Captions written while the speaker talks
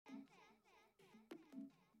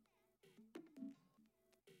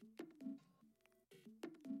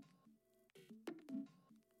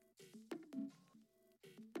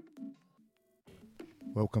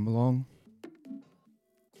Welcome along.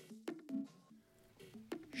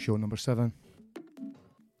 Show number 7.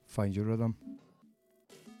 Find your rhythm.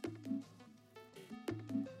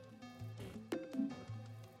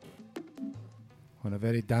 On a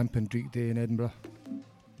very damp and dreary day in Edinburgh.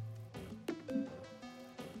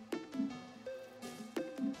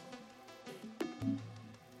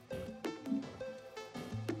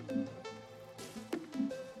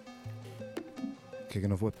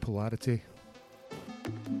 Kicking off with Polarity.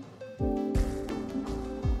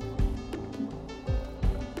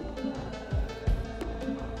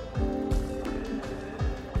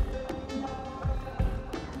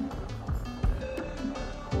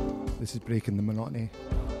 This is Breaking the Monotony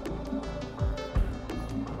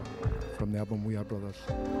from the album We Are Brothers.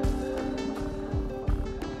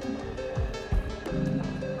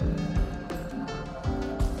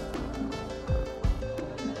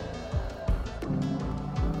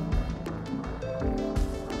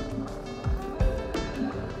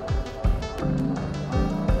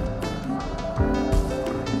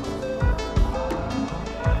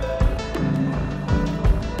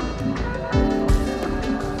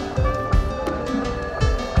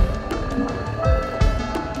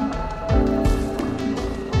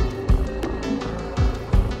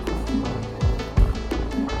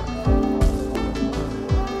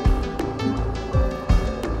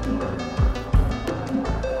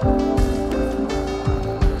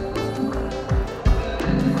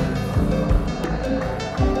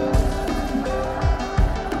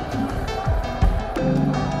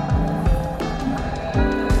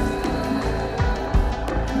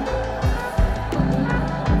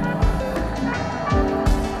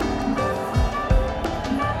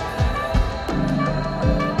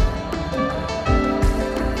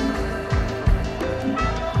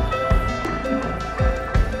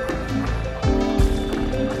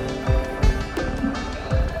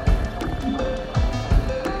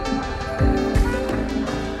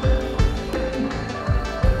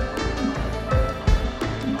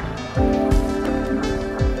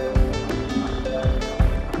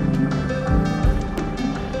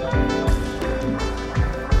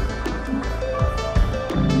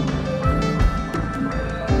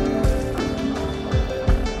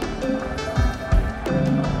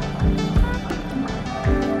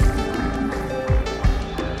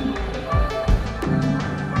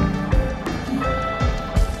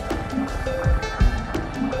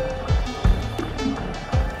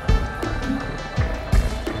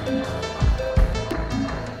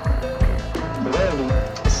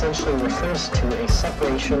 Refers to a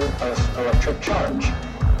separation of electric charge.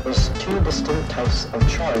 There's two distinct types of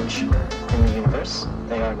charge in the universe.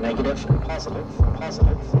 They are negative and positive,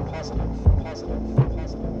 positive, positive, positive,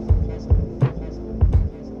 positive.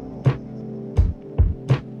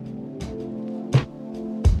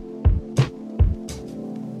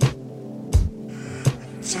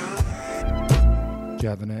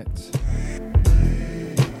 Javanette.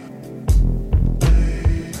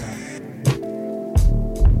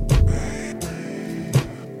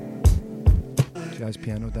 Jazz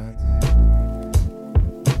piano dance.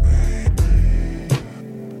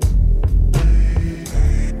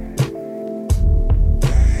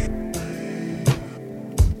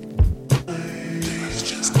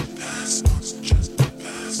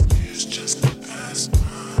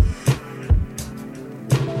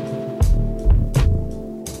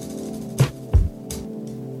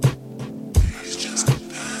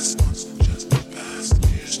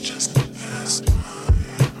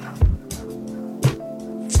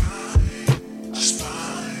 Fine.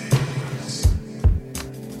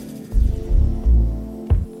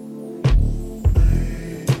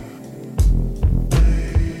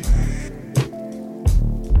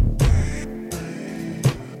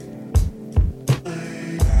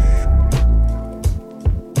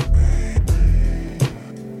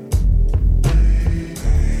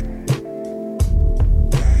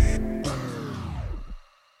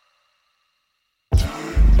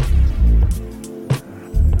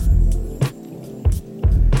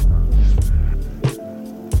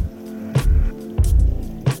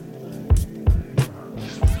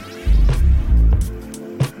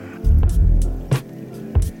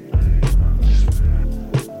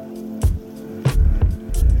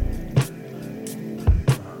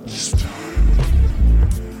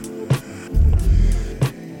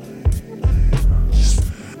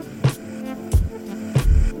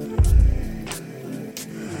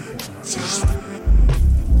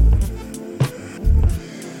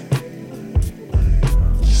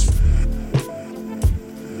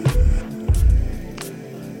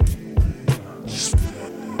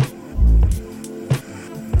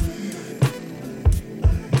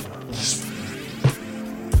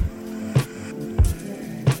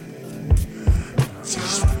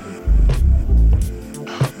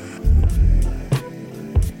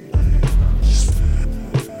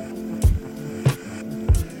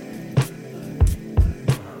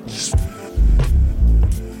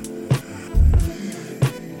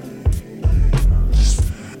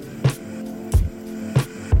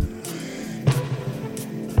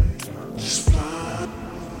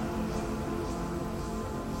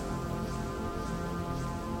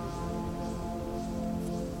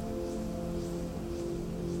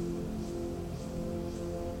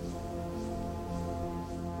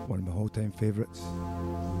 of my all-time favourites.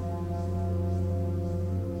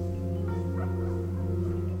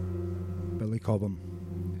 Billy Cobham,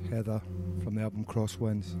 Heather, from the album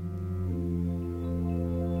Crosswinds.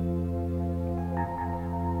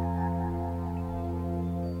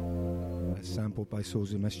 It's sampled by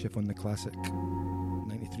Souls of Mischief on the classic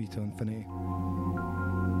 93 to Infinity.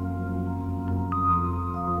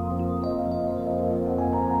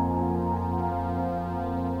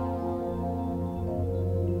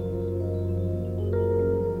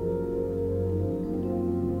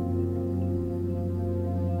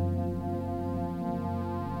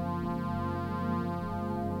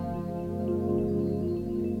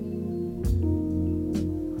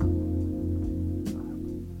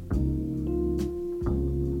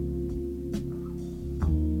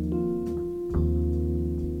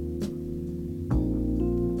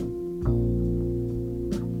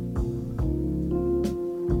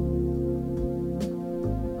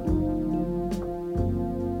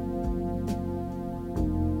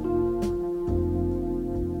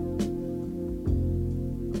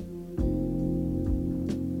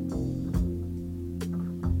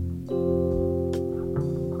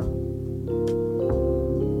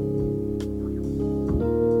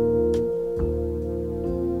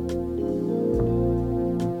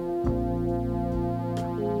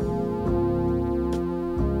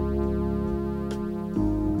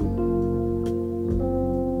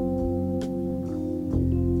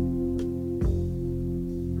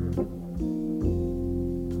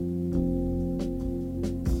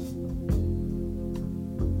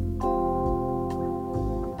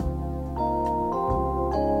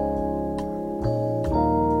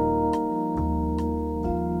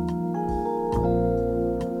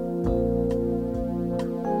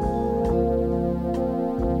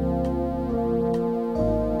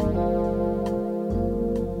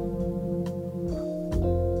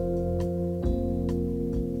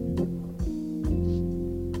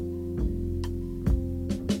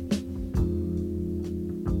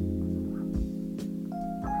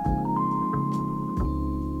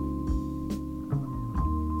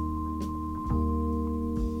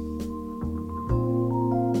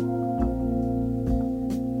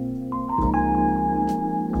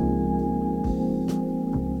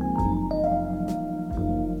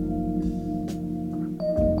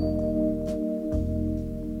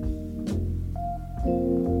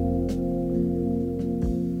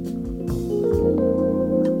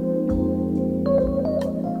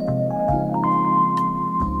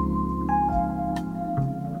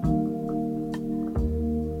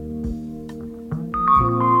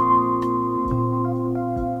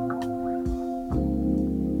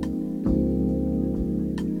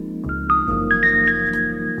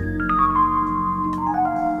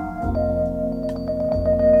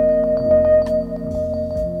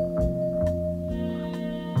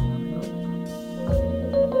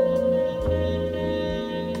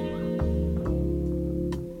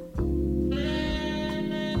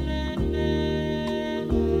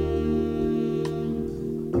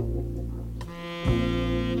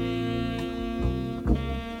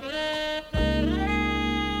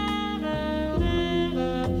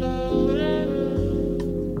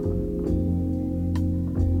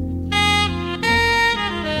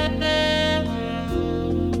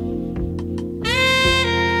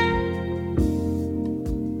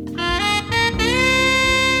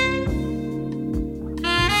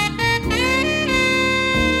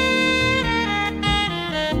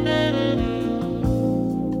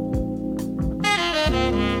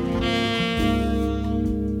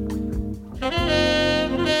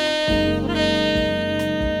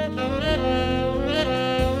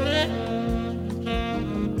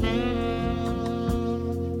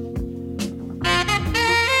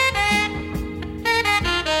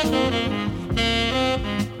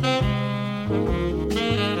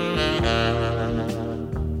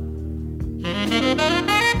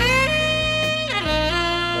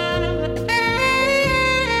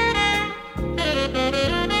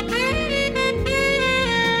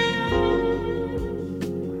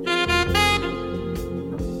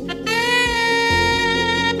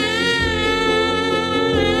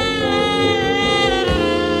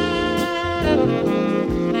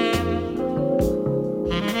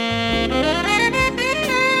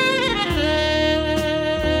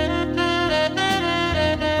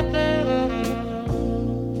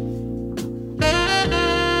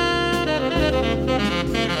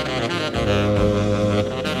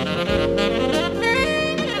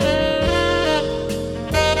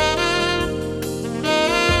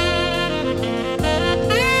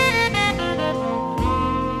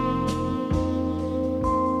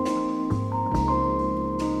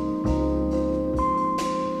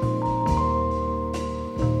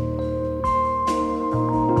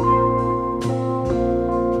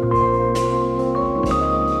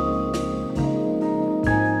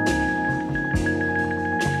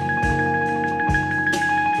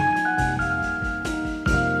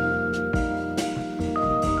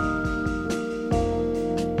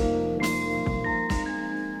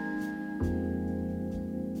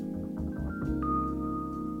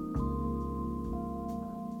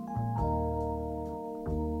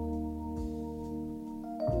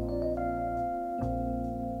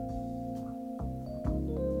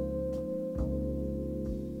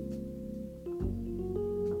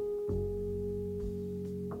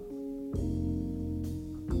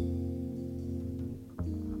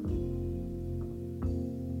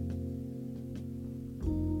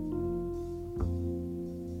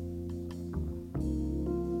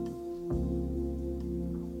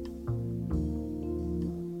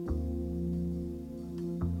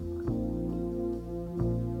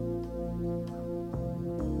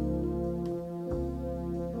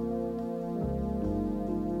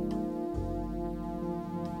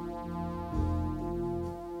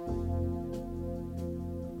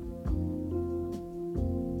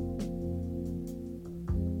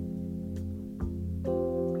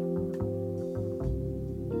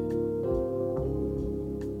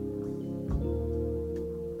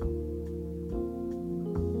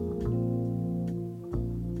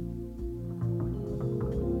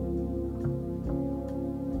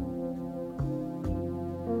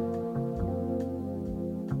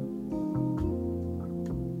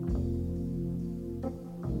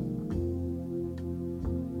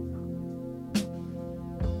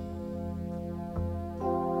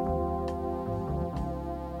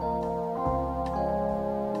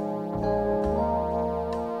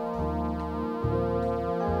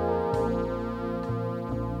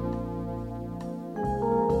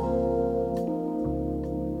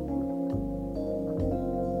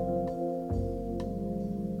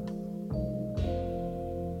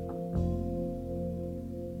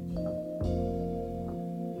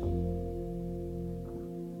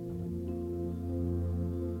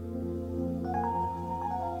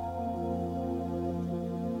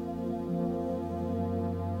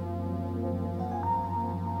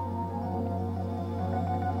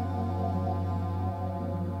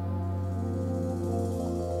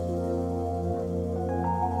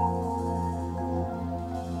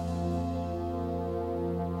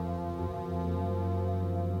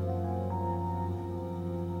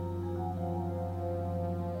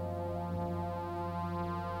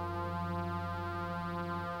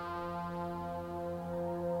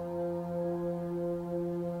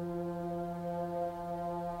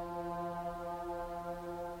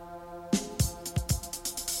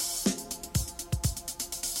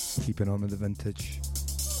 keeping on with the vintage.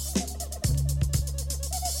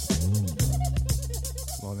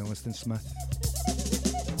 Lauren Liston Smith.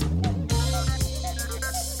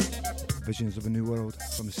 Visions of a New World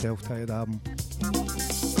from the self-titled album.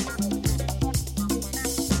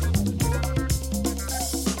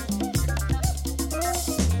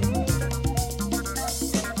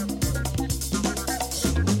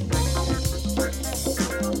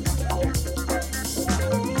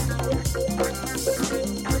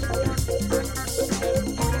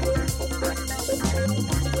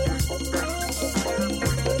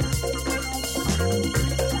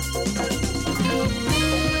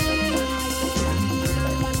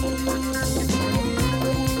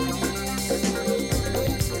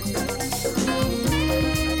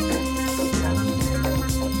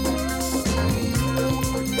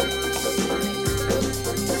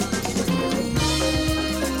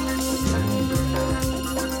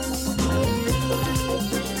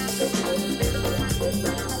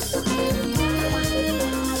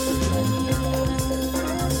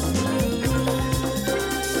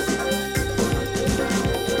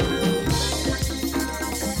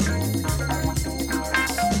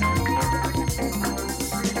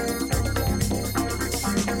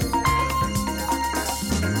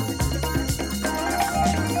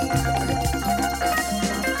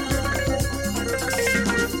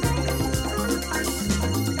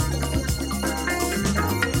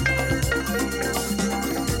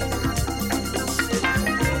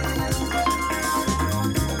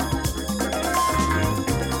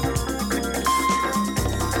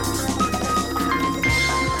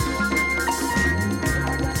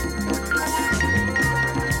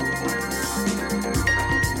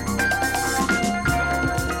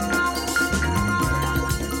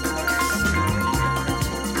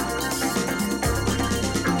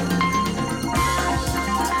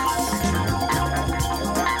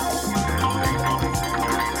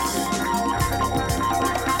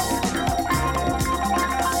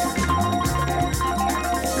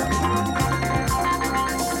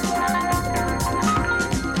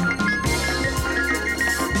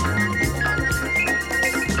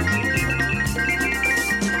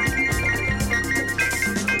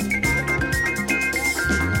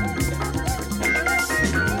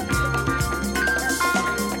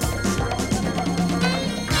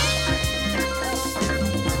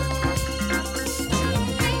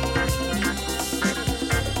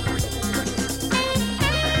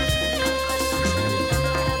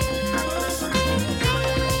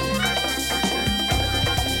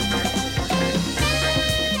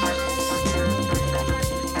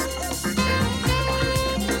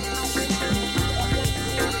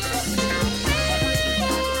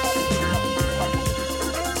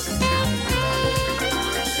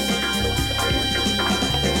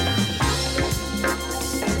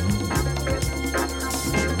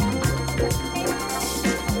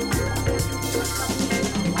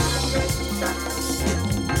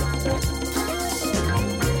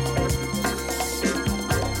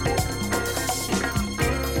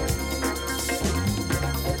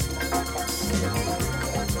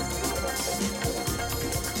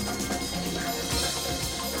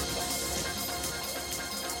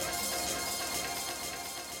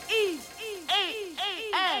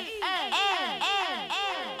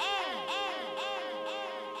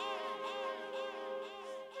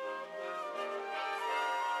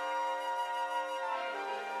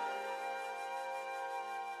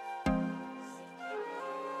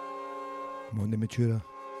 Monte Matura.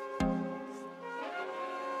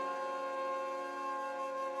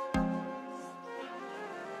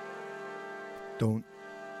 Don't.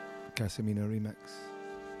 Casamino remix.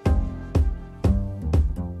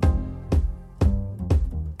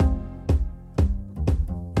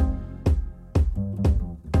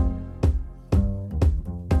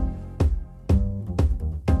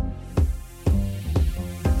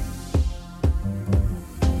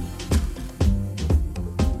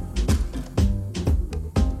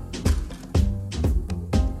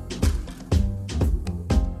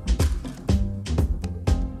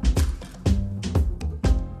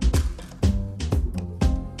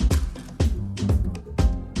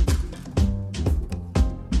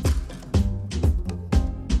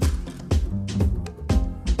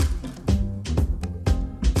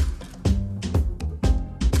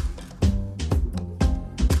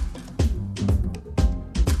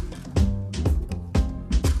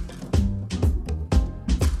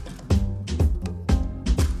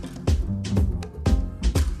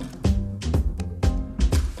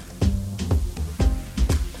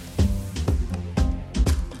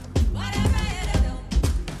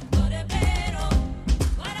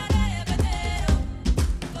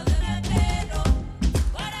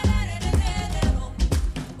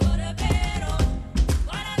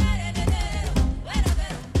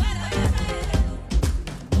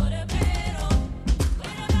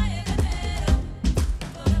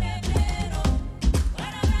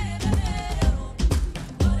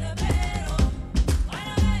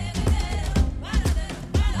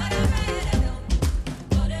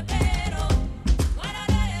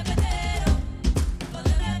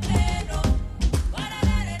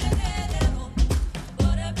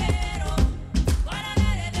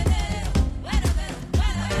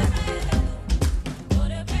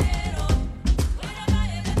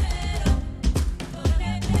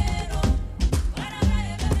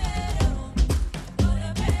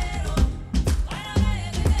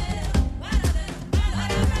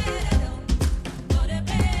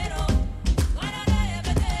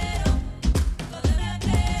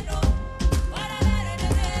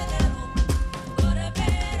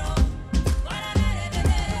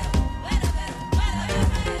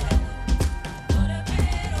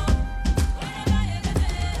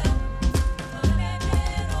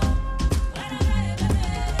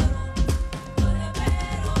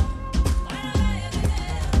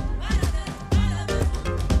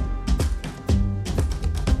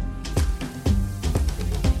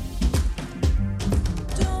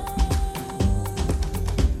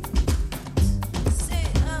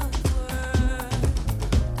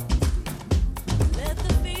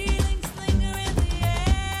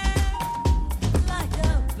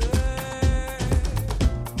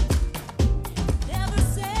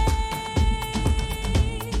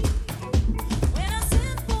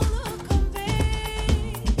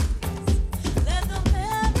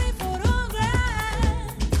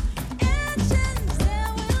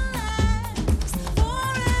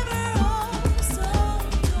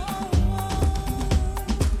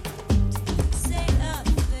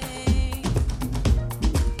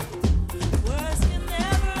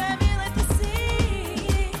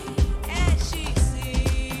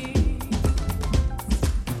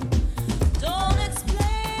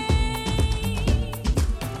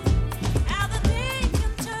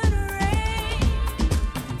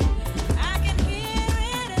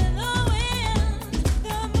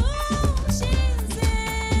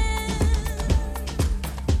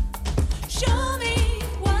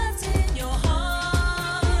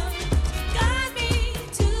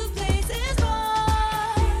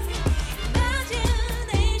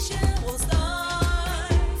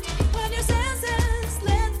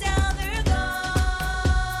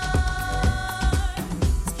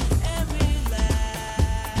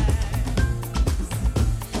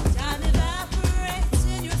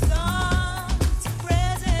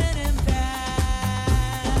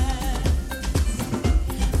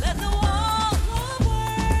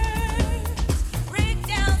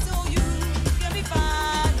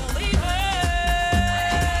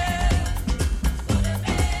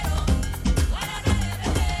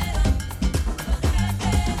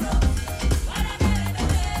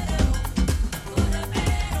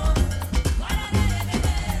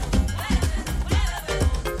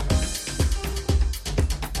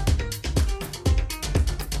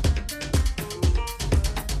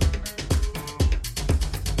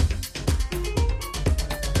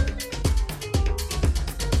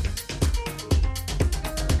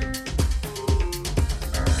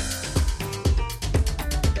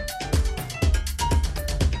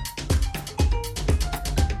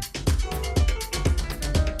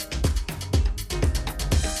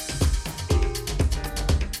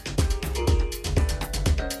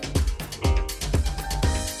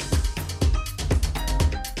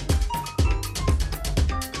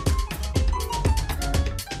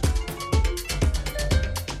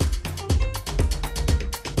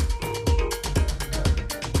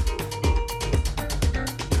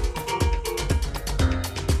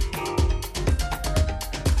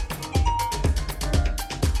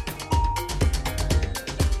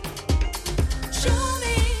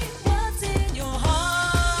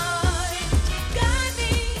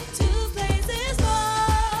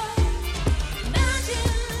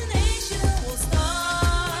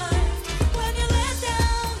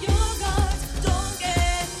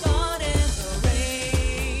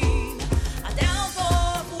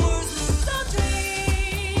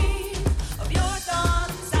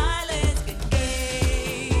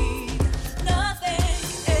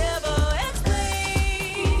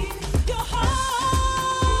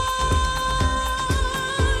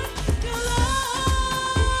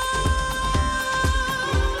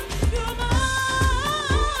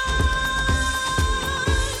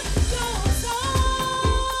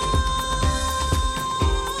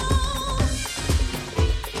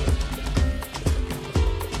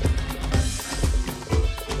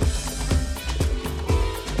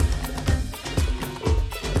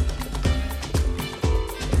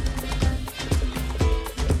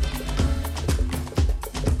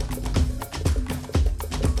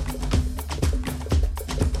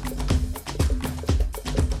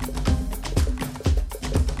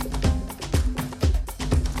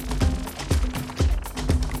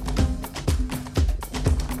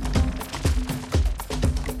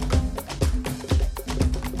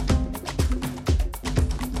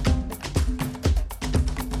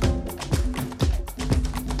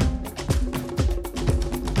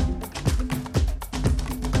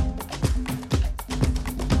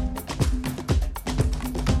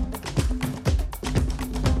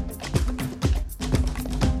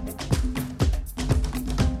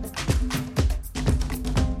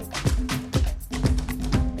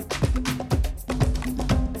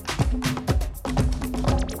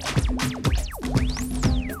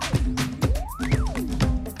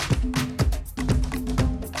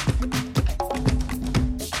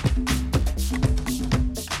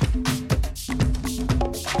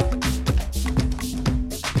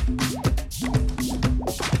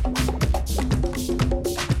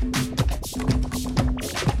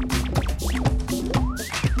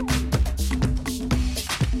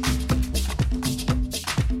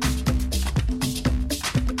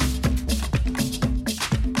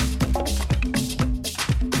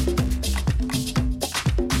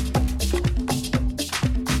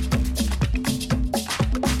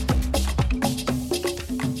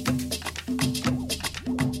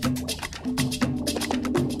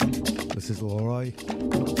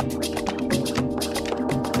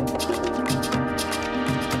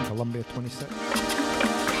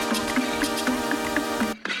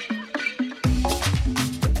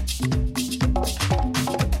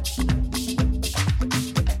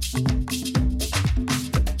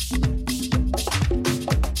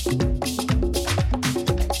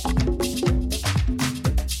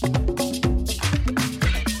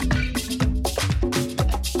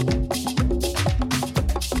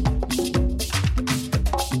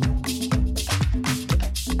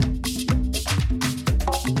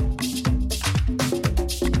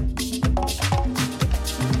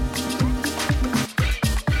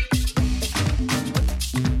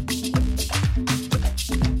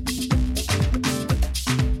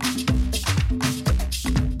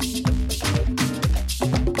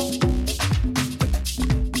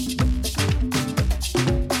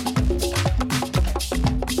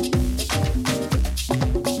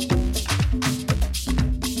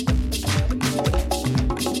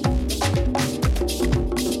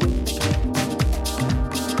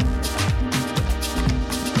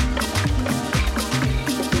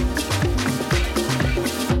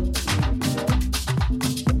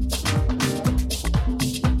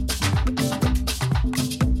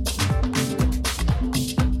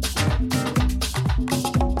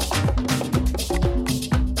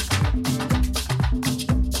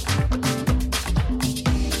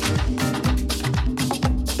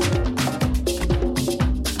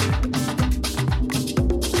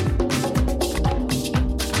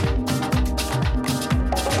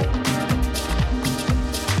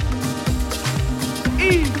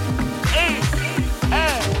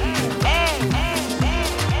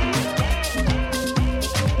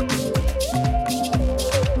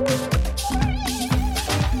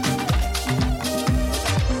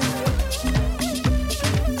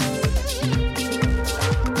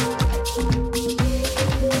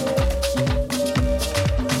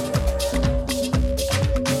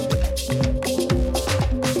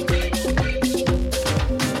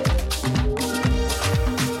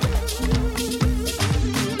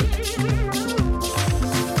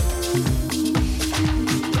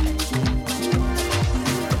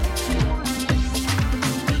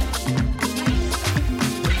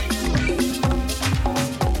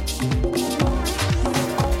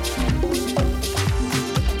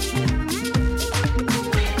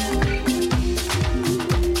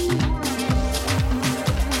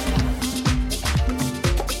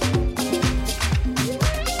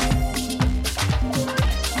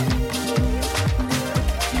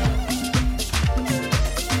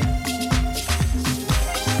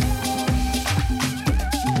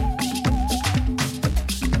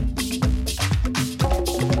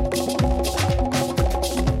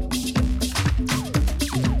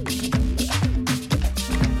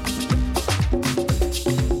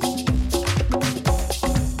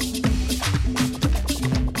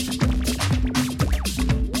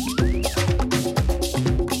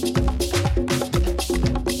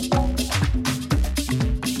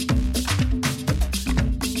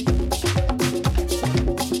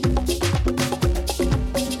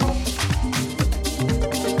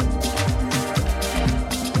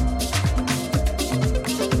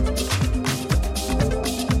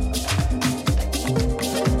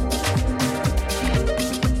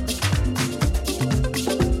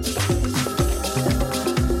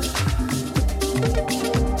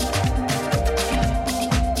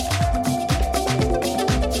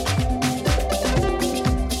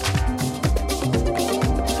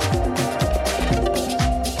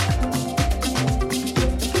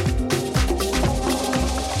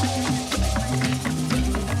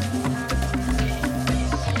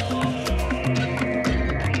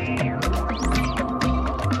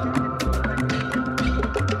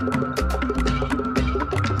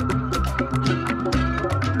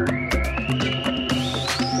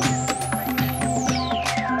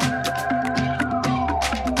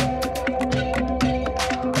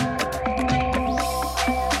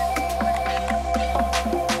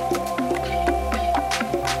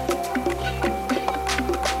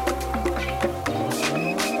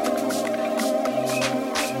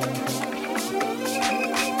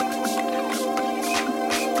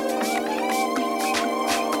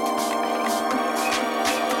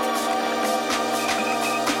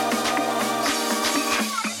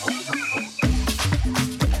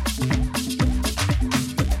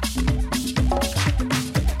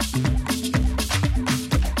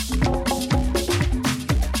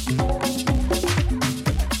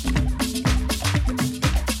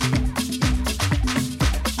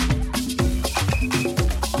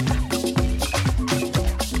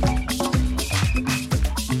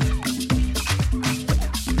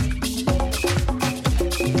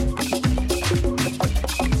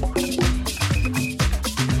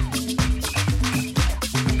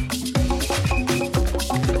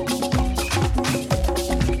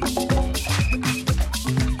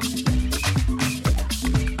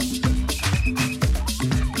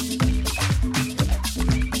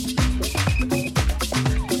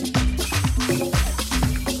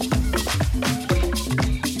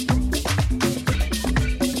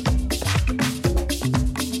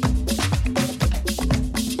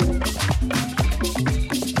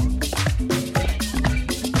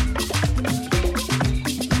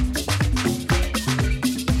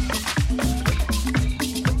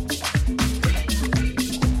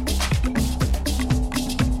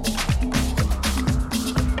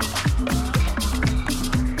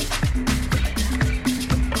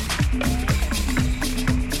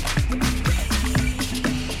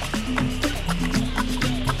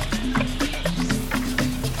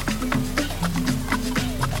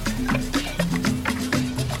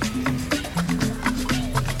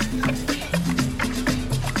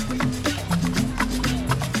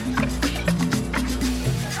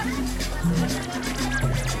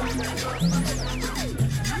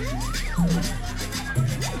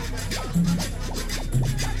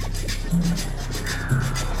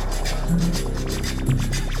 We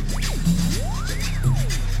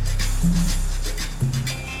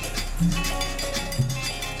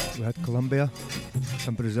had Colombia,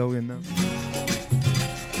 some Brazilian now.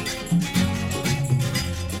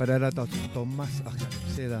 Ferreira do Tomas, I can't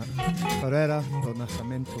say that. Ferreira do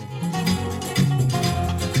Nascimento.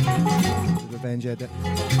 The Revenge edit.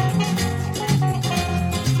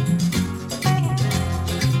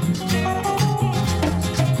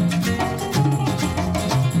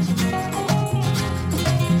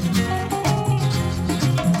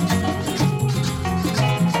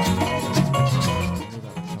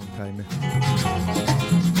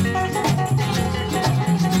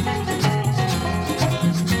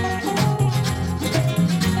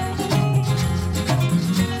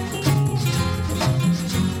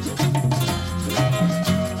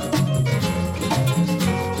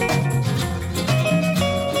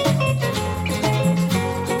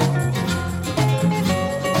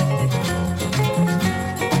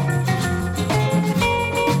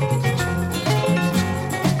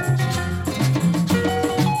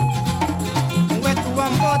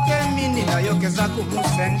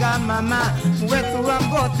 Mama, wetu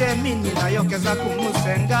wangote mini na yokeza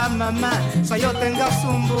kumusenga mama, sayote nga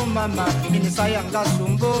sumbu mama, mini sayanga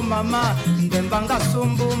sumbu mama, ndemba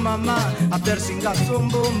sumbu mama, apersi nga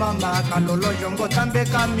sumbu mama, kalolo jongo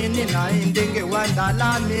tambeka mini na indinge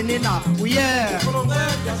wandala mini na uye,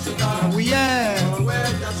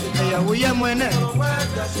 uye mwene,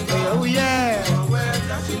 uye,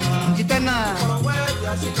 gitena,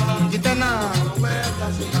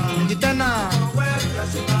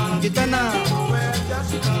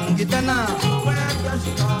 Gitana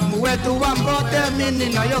Mwetu wambote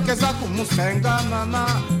mini na yokeza kumusenga mama,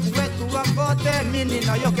 Mwetu wambote mini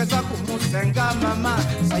na yokeza kumusenga mama,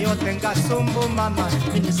 sayote nga sumbu mama,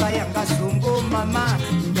 mini sayanga sumbu mama,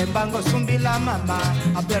 ndembango sumbila mama,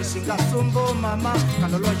 apersi nga sumbu mama,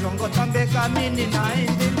 kalolo jongo tambeka mini na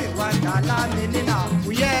indimi wandala mini na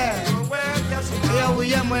uye,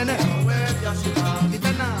 uye mwene,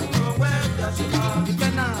 Gitana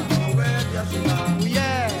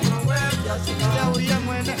uye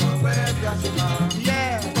mwene,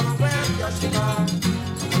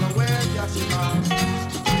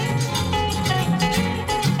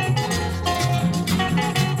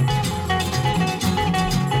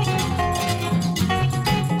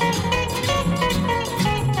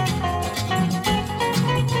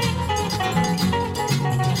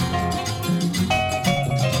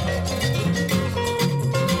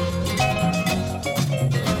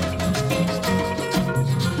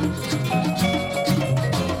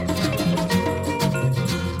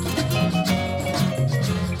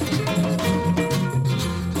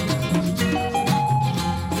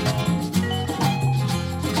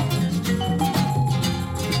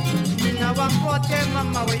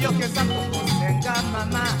 mama weyokeza kumusenga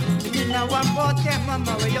mama, nina wambote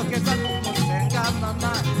mama weyokeza kumusenga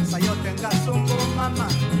mama, sayote nga sumbu mama,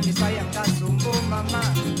 nini sayanga sumbu mama,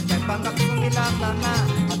 ndembanga kusungila mama,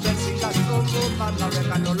 apersi nga sumbu mama,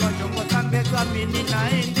 weka nolojo ngotambeka mini na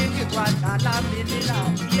indingi kwa nala mini na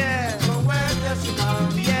yeah,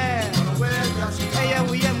 yeah, eye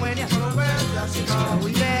uye mwene,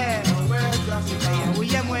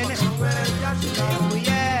 uye mwene,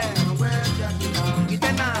 uye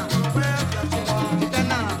Gitana,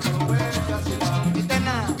 Gitana,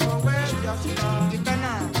 Gitana,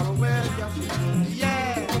 Gitana,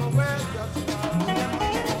 yeah,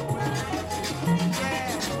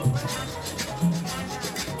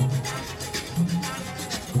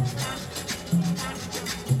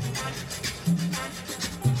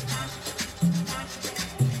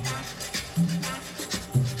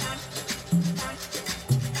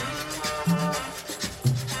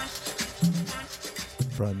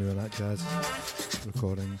 Brand new on that jazz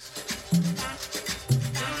recordings.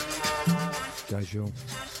 Jazzio.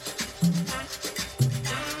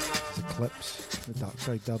 The Eclipse, the Dark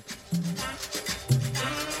Side dub.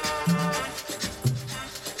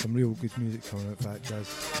 Some real good music coming out of that jazz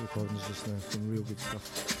recordings just now. Some real good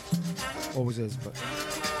stuff. Always is, but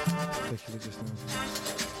particularly just now.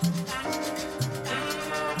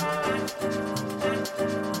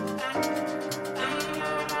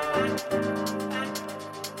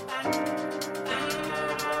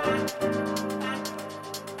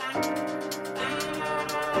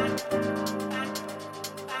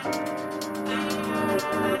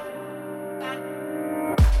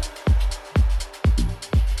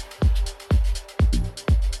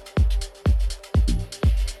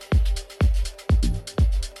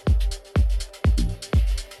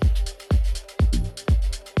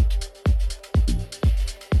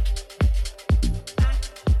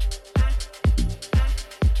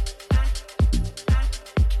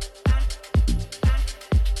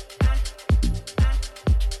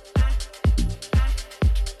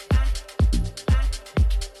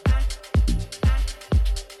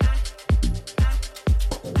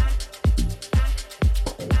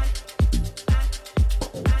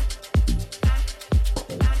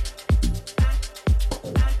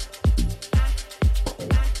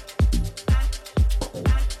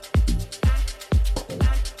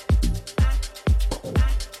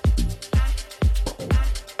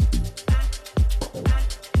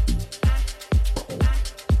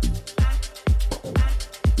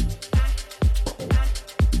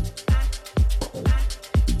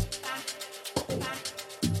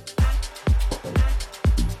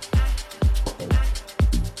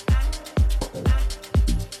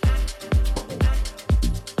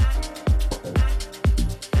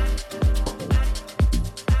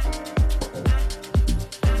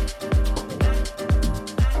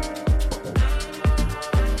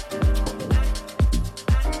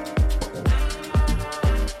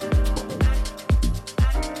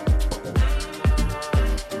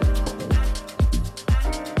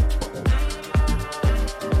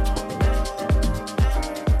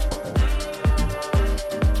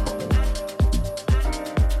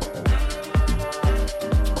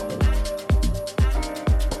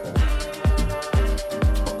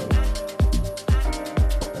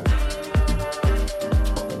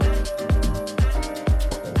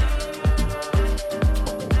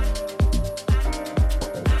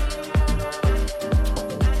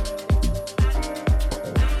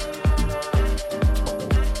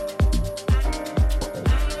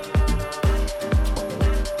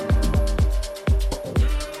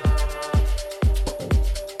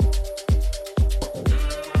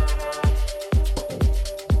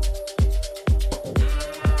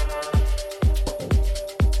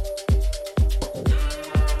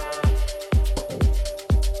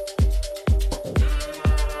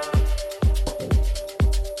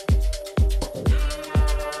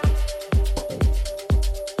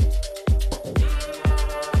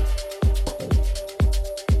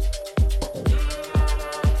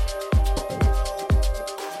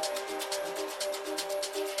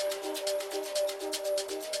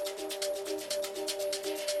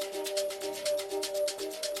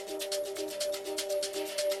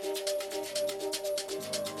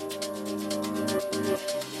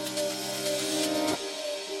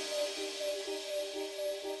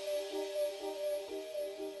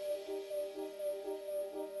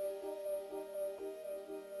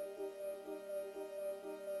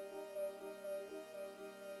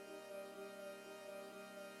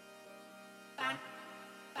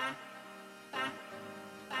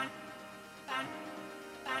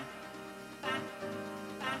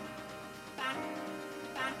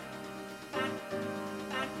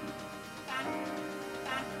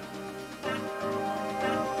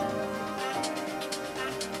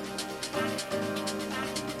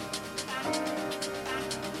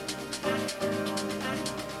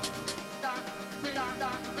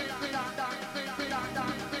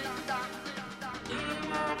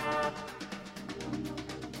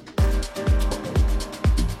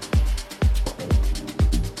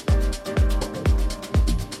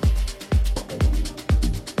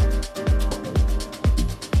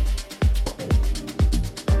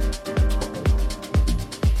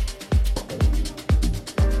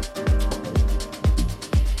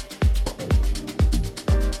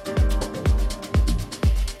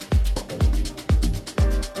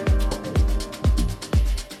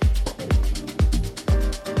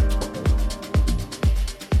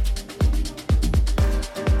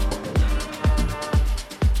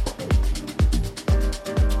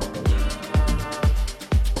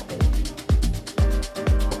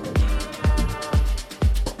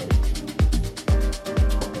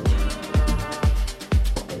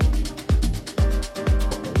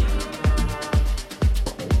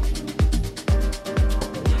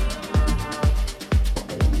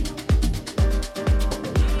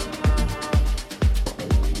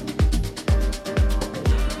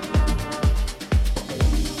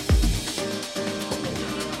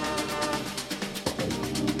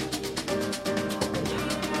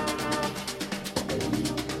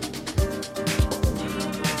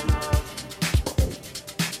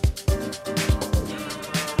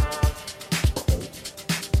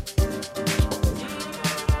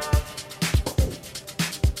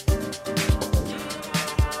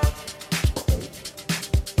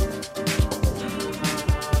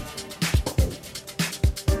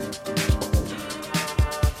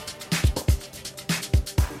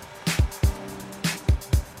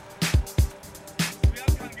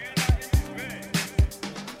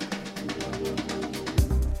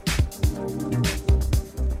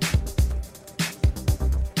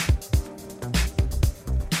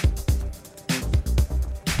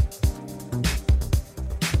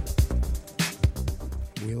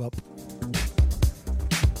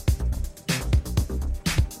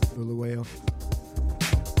 Bulawayo.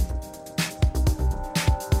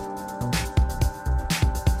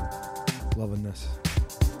 Loving this.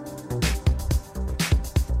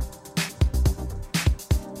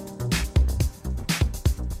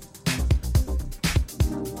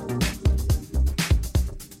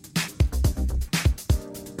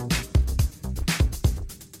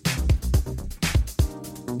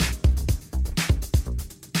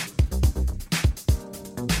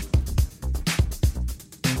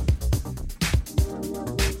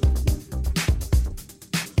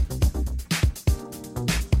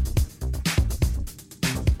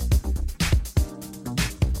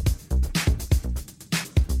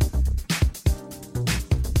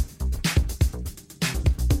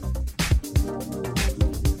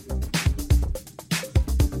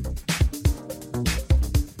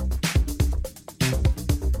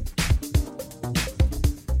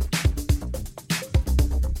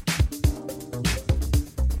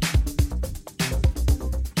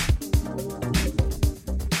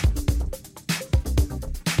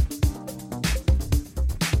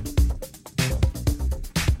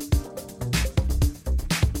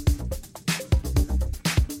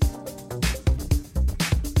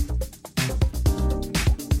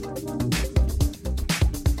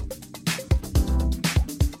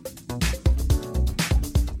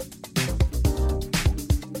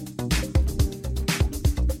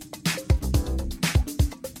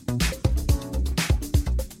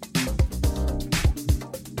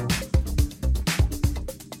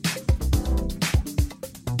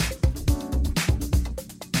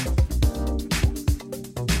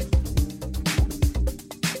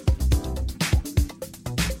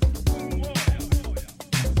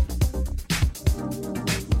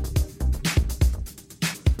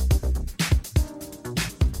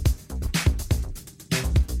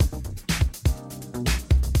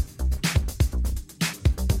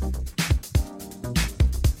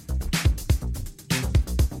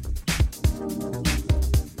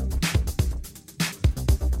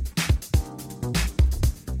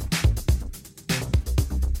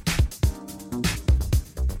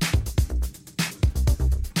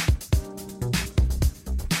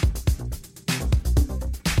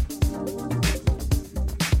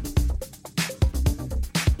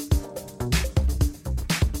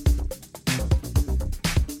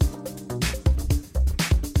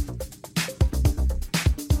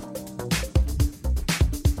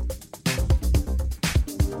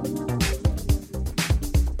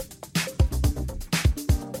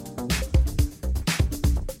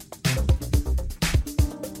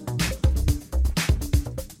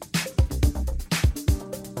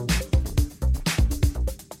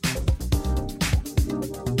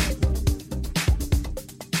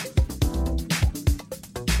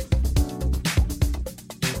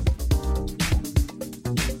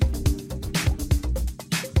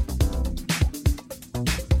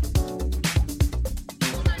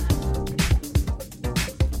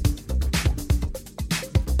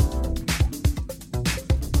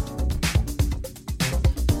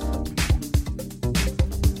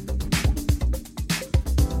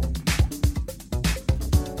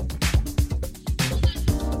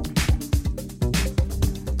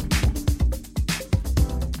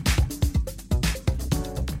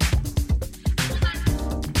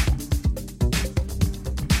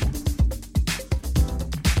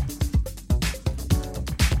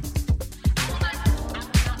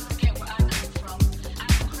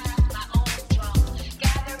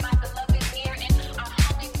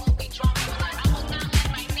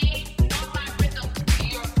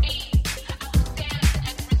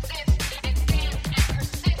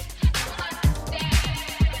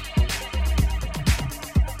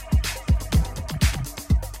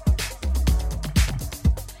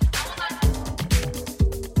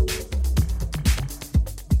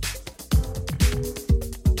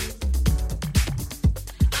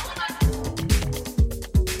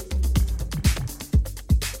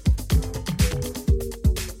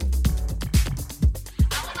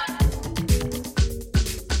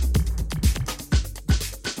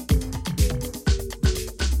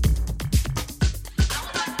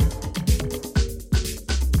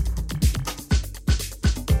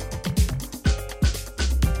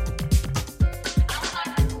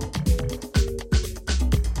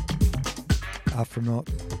 Afronaut.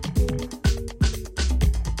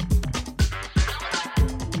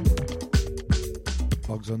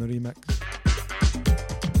 Bugs on the remix.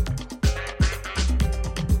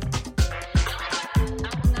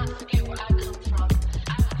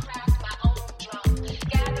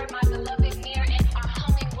 Gather my beloved near, and our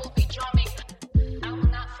humming will be drumming. I will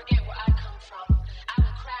not forget where I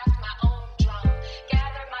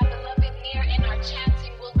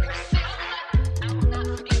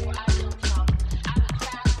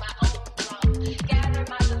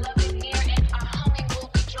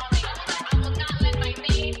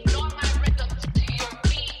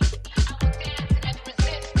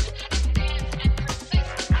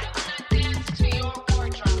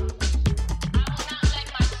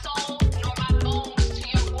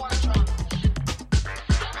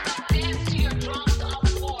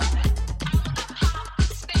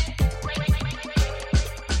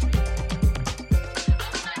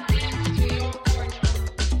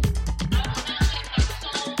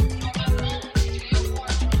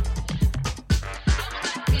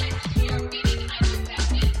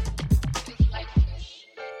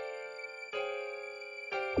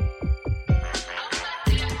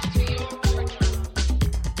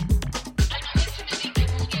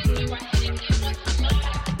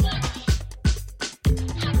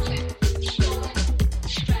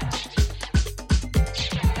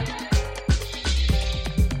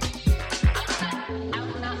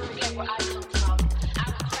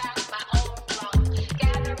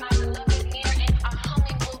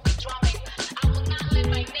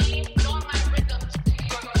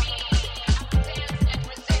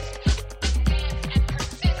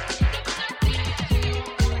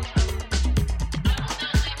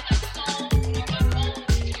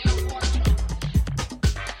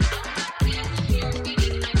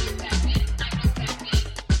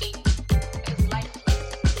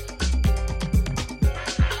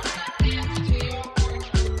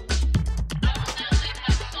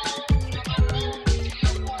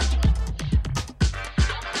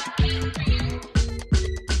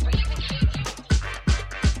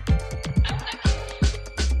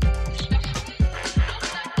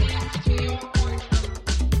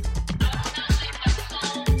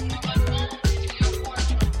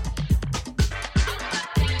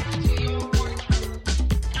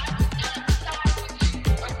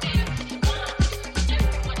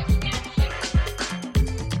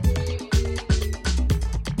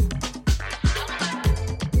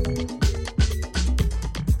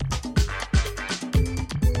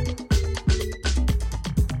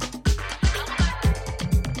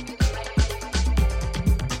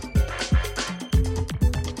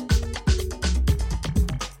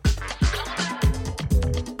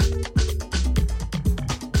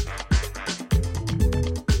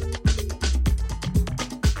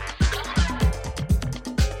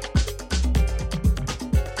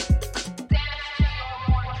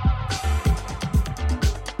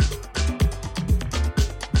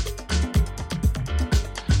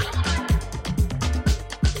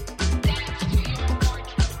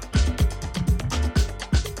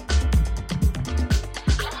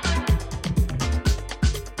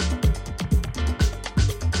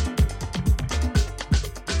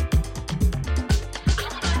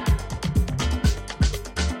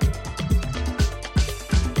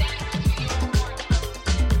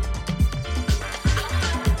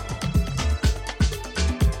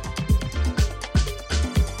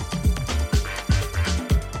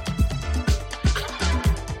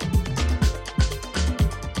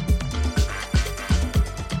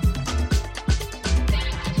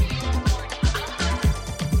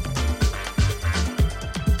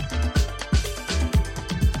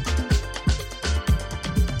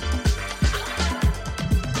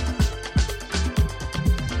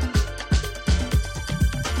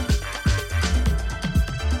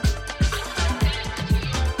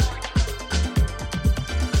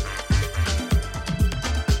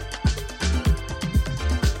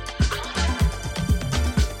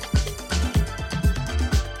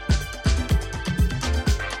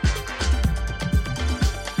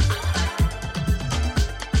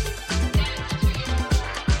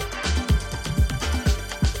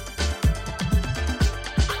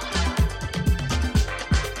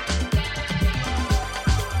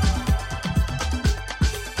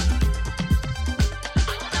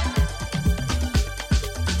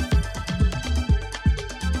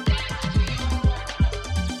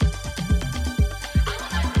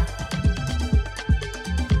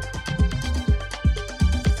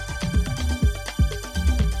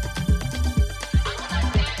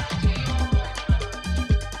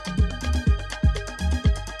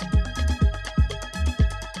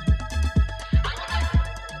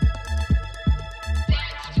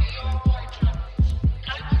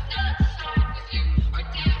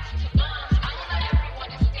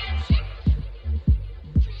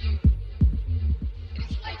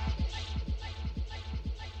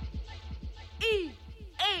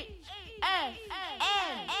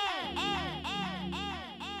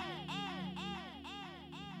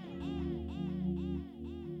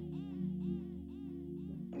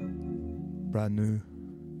brand new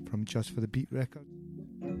from Just for the Beat record.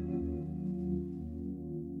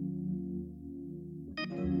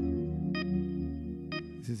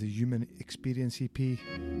 This is a Human Experience EP.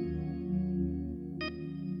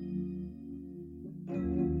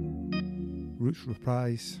 Roots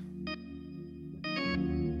Reprise.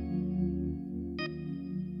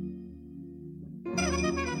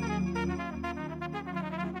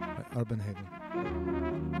 By Urban Heaven.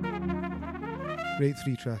 Great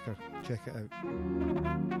 3-tracker, check it out.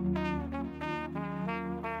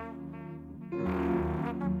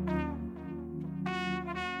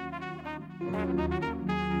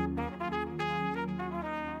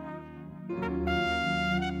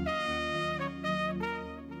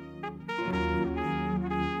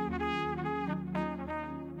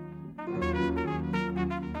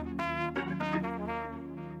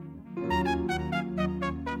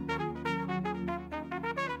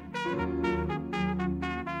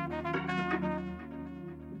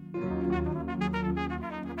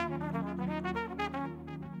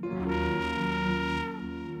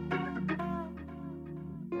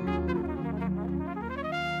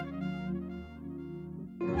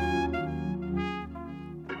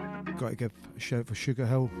 Got to give a shout for Sugar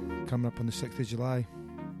Hill, coming up on the 6th of July.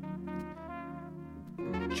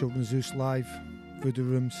 Children's Zeus Live, Voodoo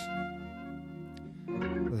Rooms,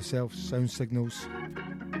 with myself, Sound Signals,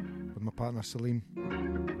 with my partner Salim.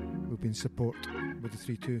 We'll be in support with the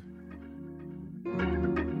 3-2.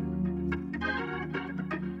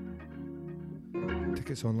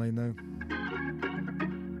 Tickets online now.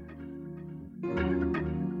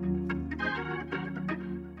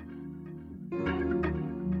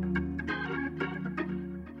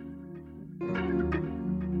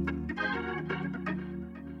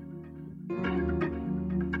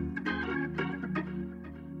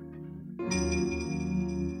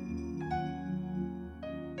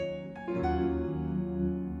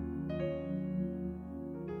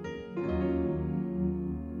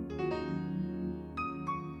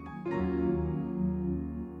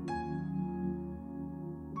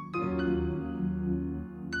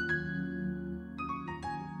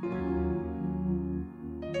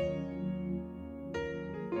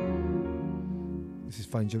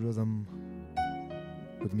 Find Your Rhythm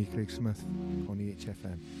with me, Craig Smith, on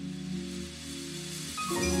EHFM.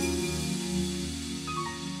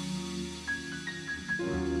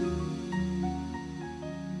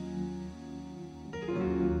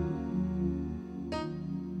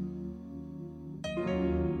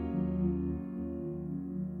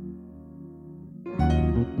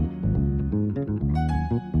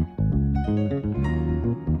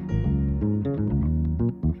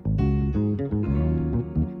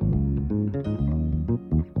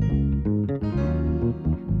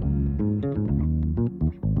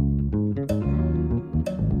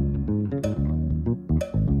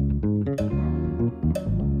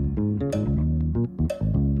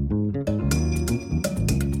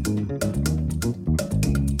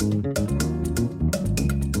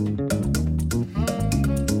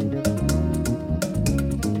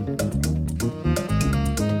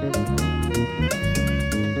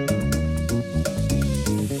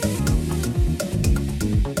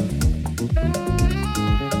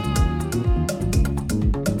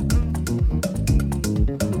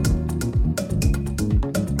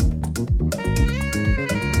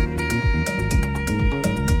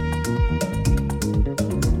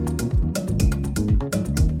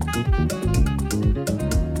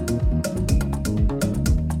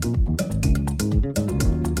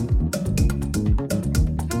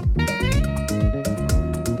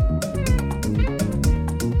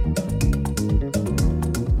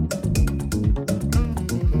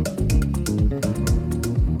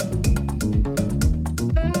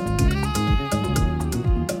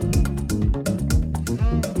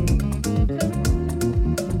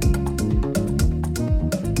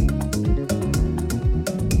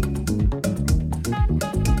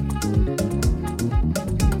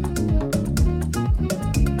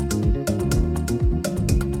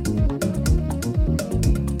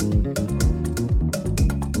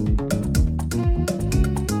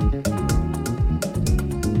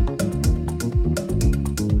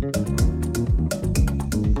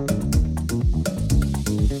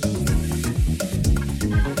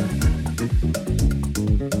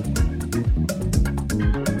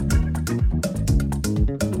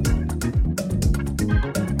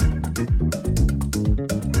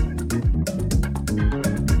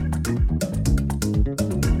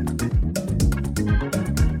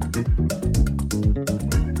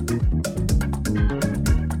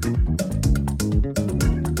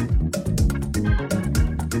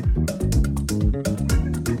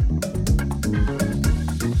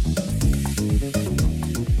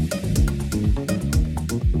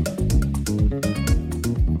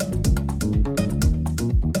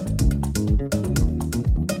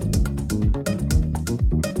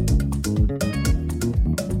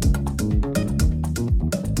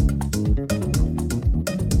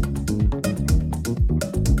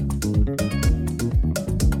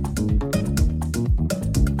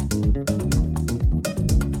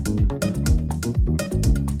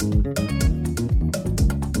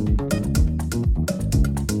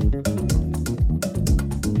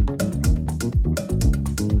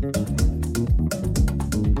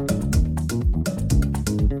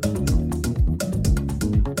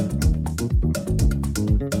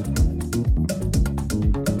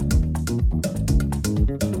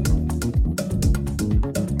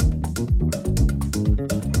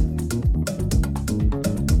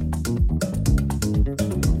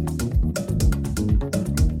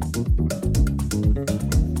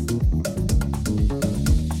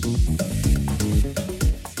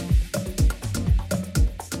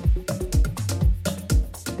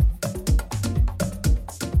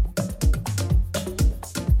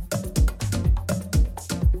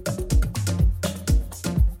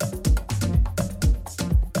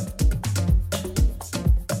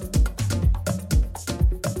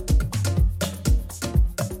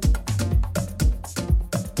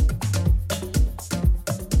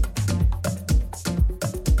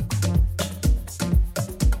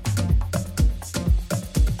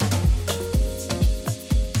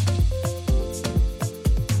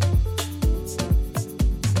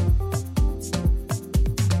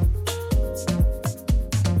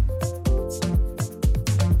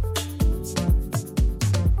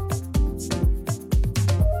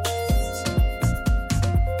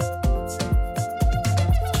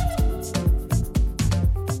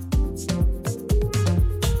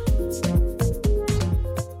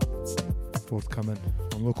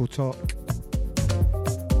 Local Talk,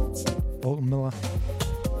 Alton Miller,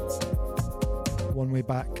 One Way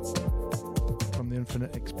Back from the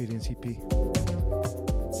Infinite Experience EP.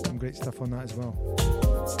 Some great stuff on that as well.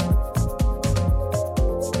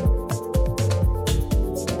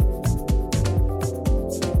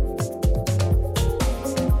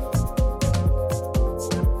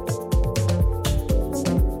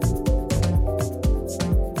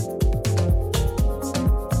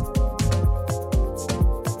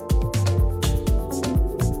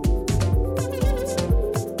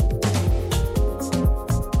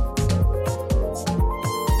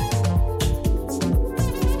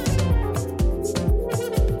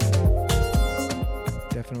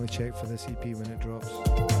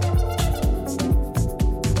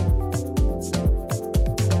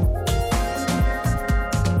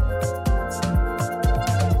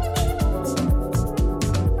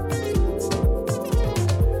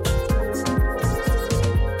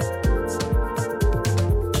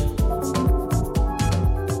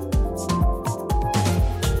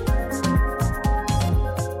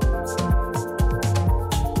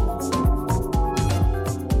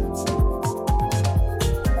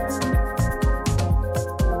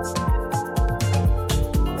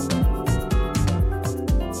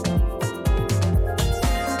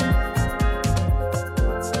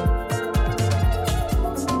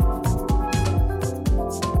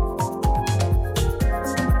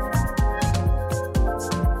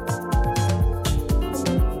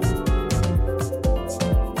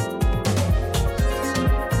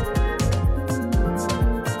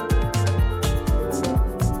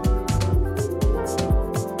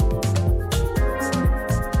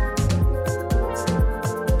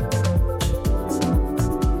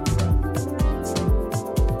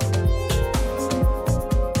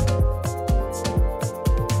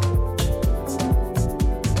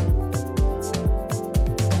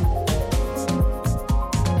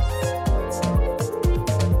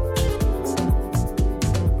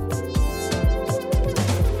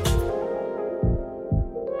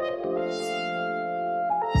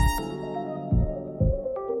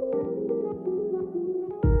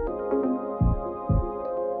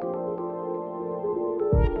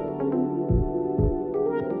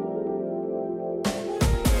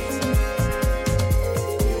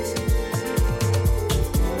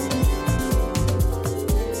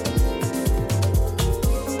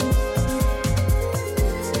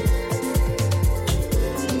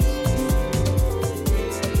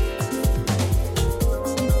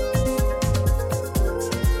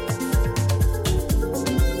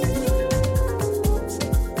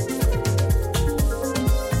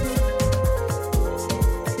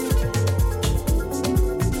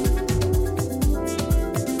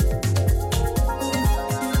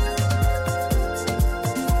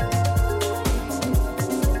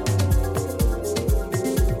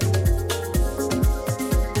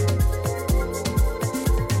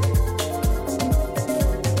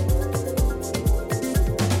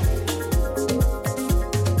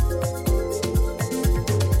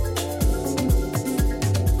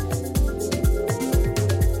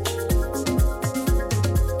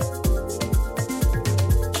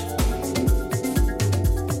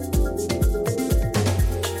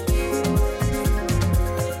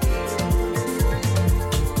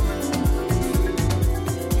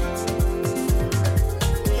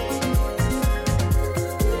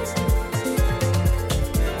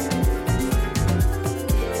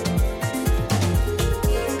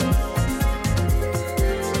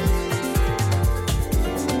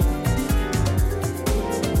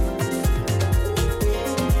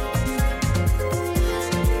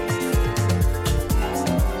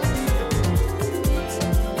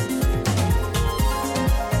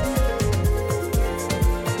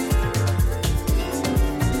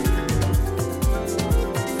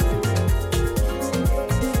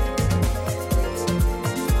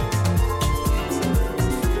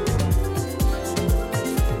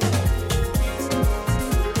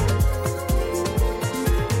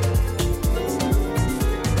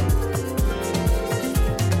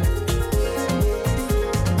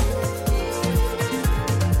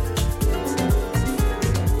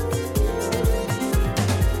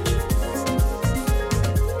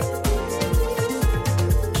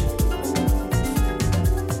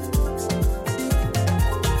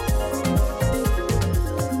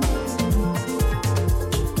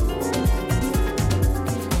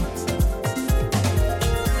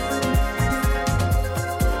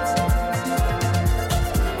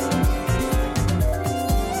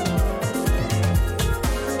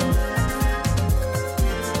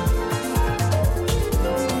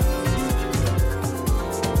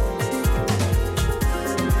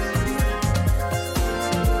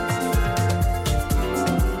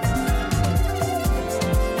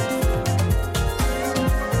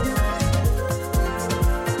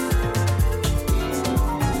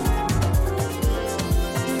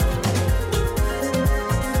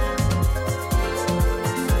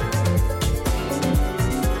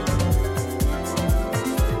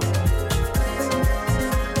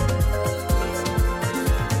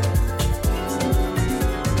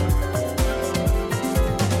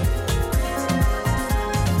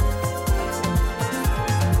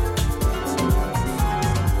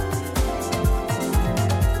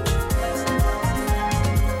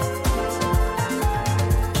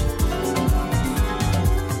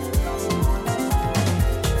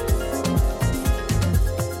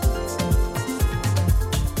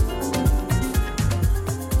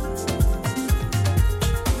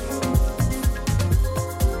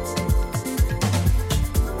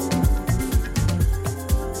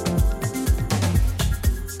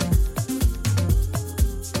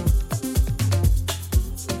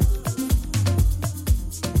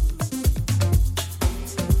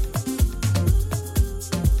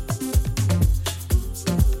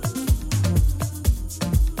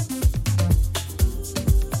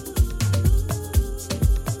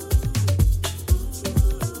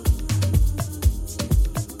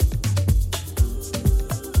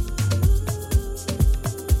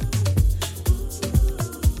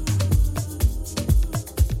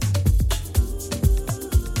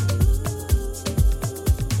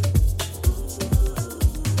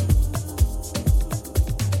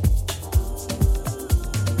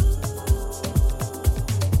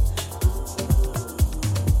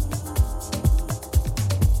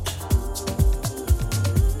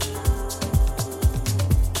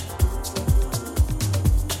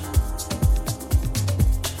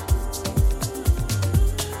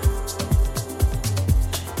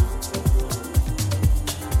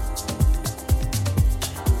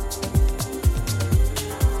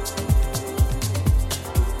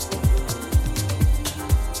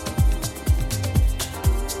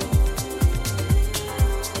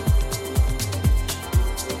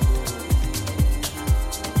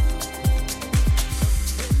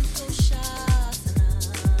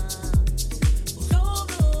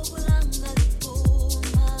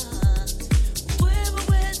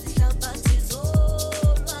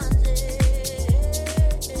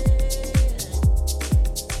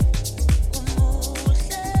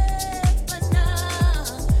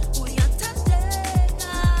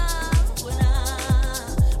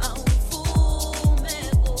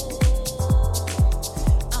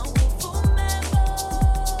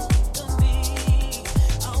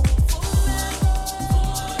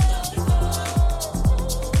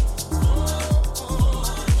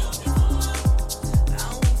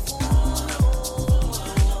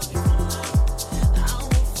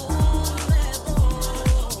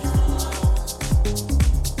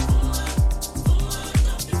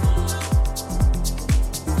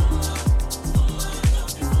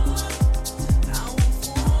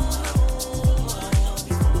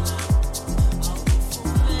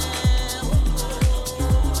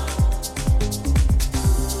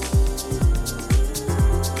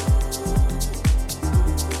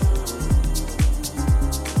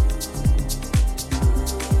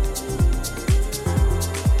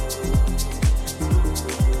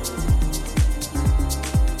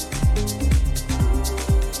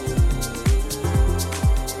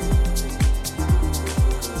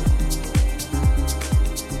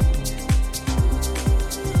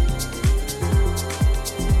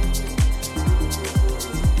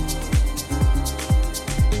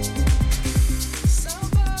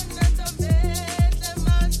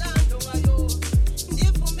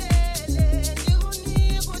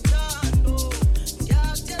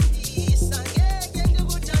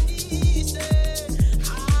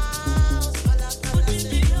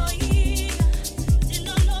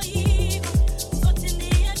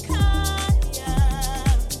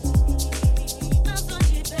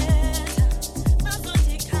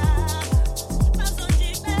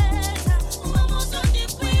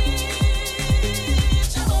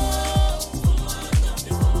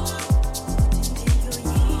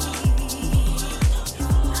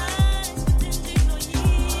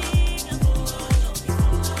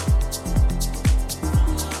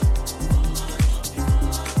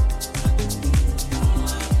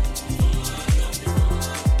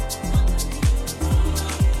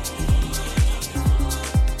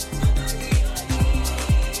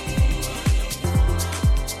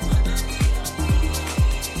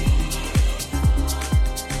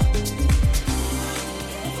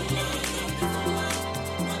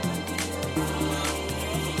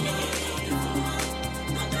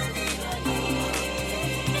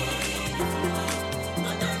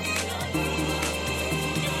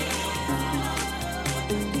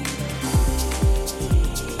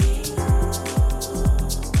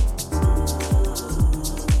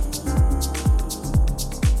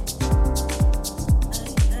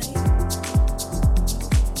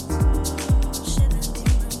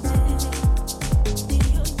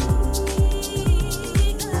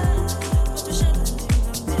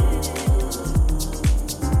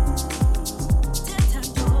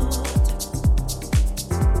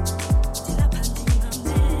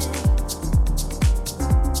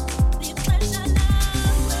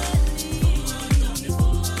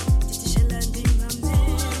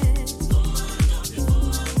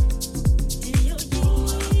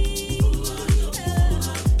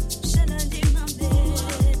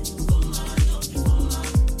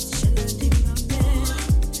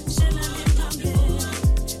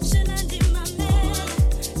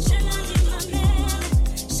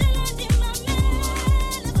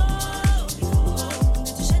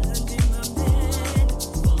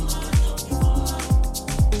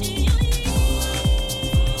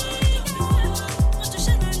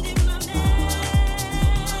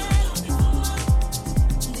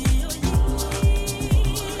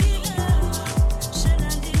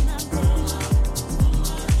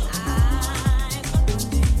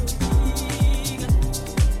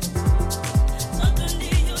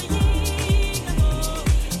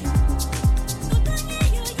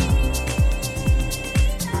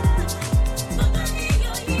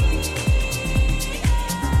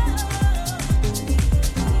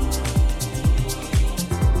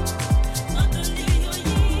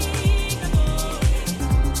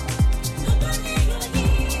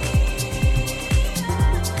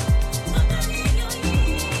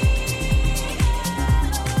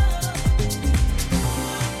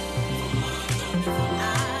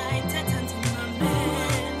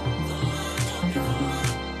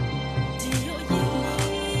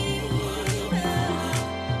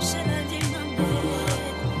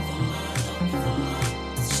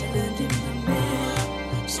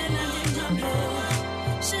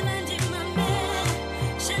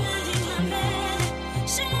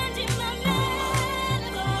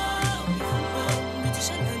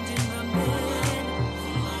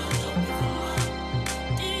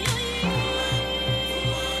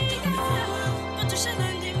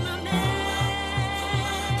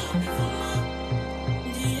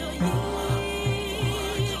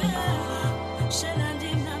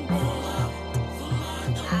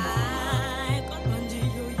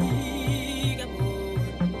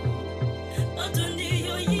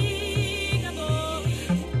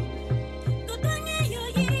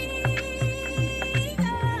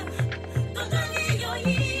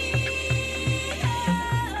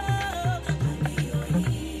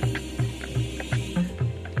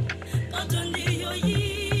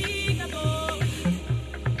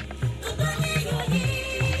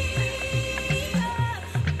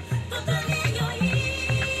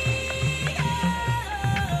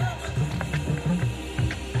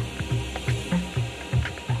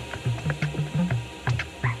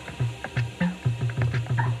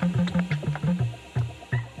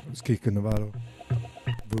 It's Kiko Navarro,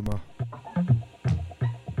 Vuma,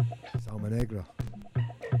 Salma Negra,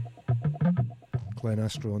 Glenn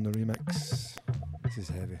Astro on the remix. This is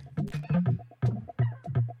heavy.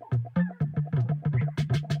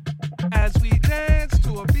 As we dance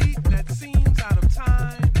to a beat that seems out of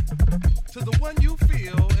time, to the one you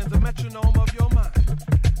feel in the metronome of your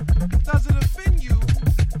mind, does it offend you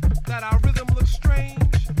that our rhythm looks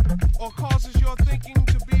strange or causes your thinking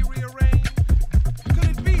to be rearranged?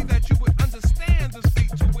 Could it be that you would understand the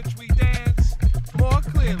beat to which we dance more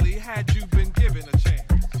clearly had you been given a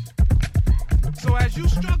chance? So as you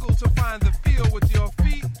struggle to find the feel with your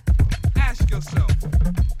feet, ask yourself,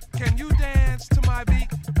 can you dance to my beat?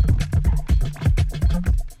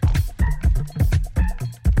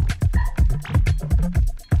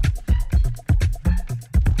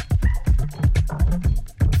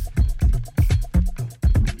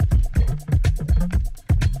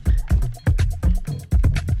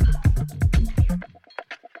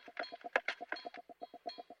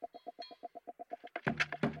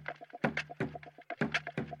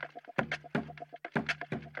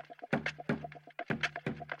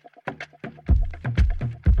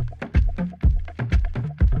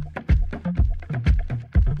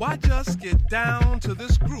 Why just get down to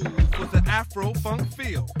this groove with an Afro-funk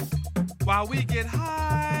feel, while we get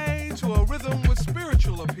high to a rhythm with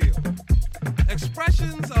spiritual appeal?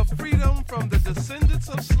 Expressions of freedom from the descendants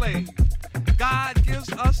of slaves. God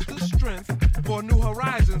gives us the strength for new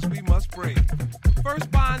horizons we must brave. First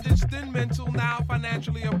bondage, then mental, now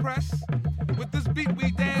financially oppressed. With this beat we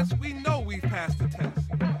dance, we know we've passed the test.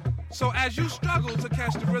 So as you struggle to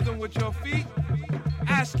catch the rhythm with your feet,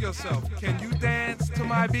 ask yourself, can you dance to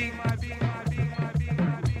my beat?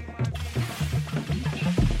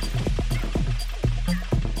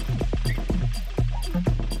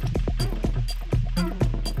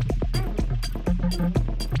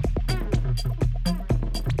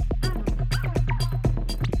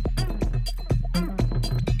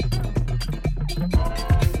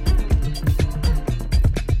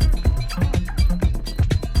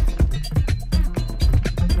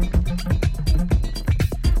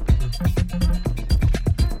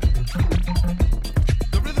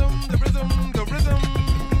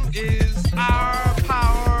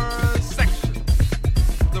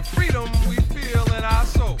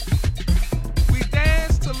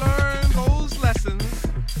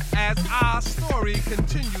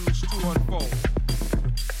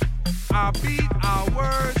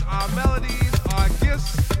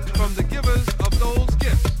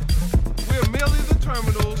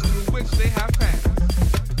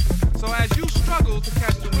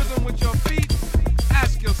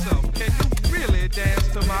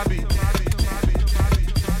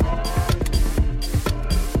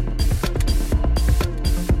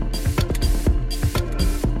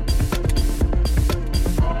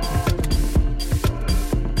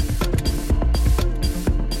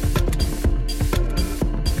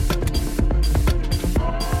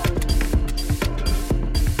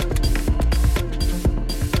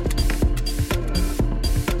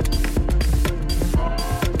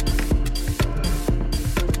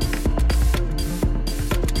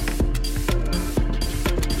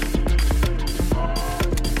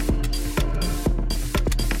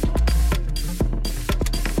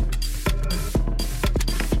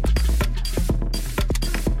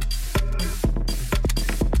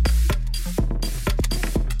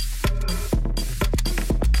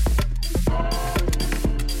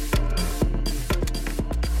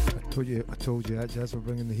 I told you Atjazz were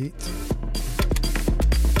bringing the heat.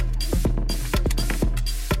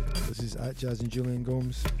 This is Atjazz and Julian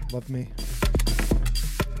Gomes, Love Me.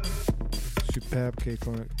 Superb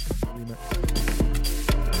K-Phonic remix.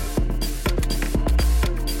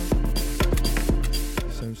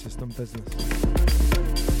 Sound system business.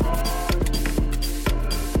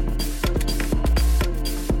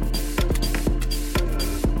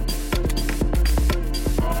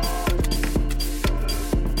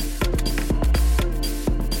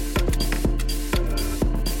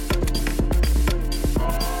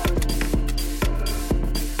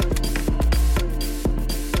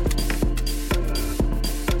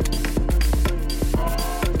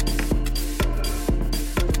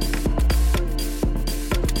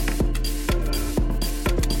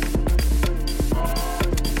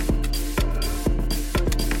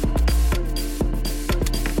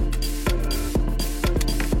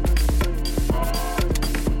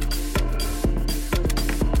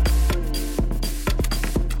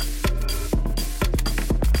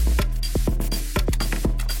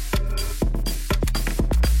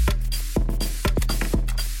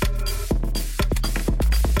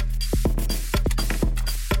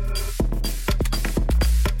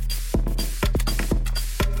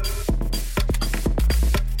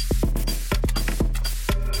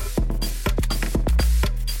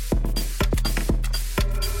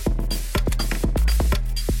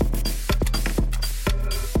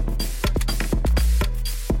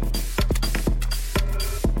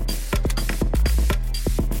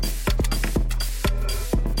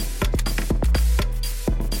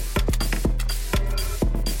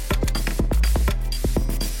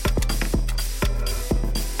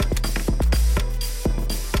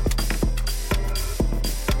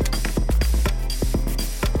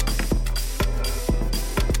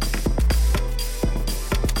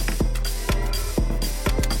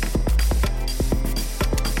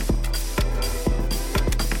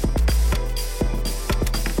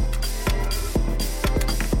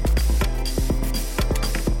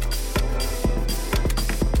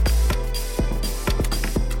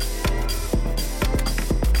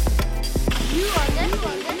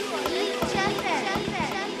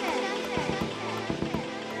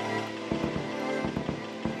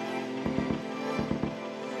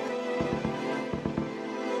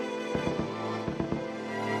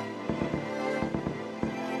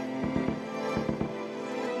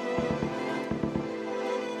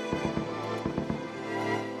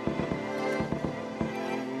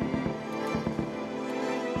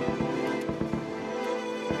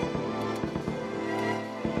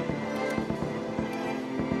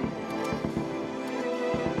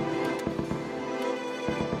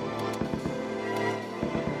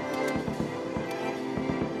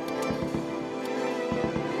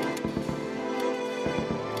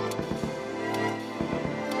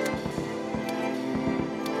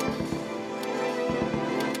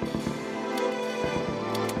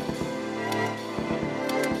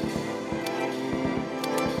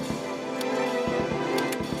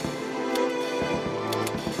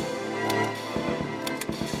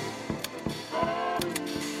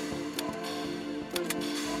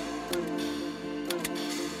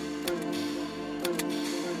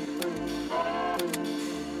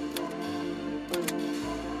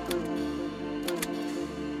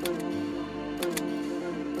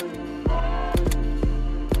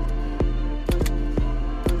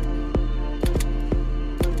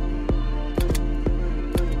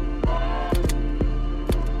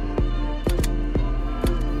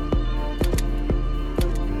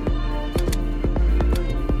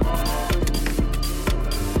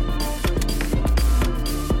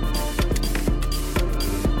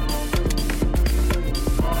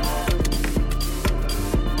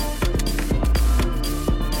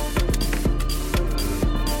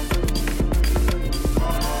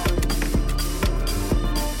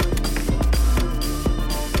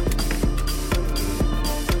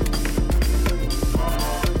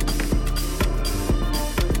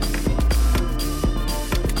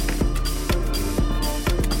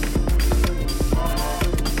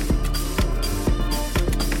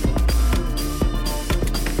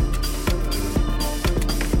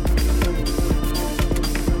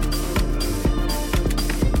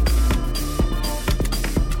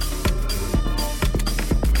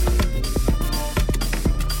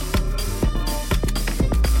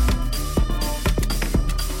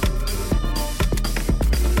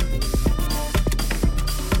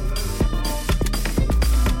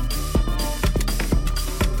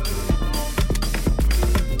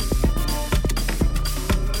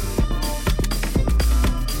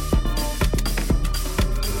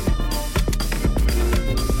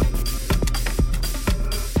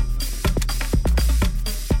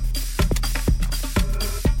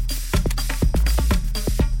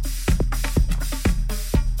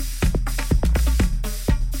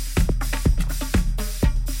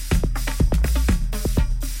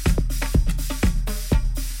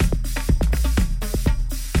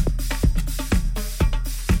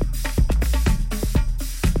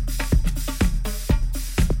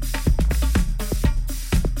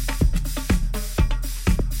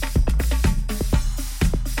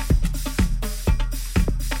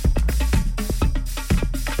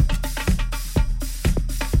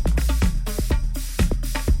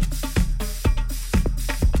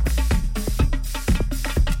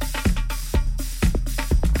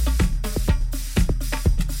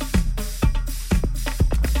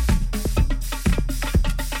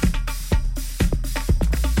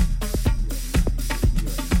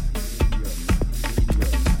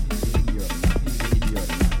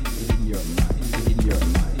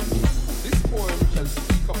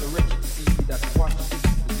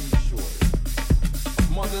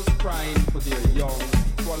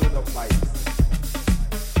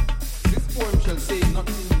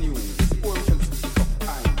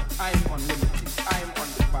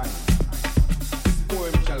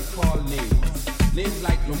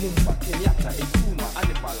 Lumumba, Kenyatta, Nkrumah,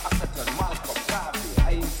 Hannibal, Atherton, Malcolm, Garvey,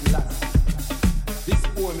 Haile Selassie. This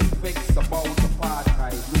poem is vexed about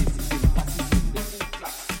apartheid, racism, fascism, the Ku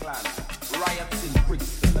Klux Klan, riots in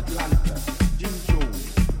Brixton, Atlanta, Jim Jones.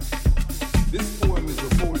 This poem is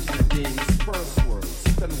revolting against first world,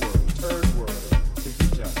 second world, third world,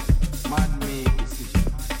 division, man-made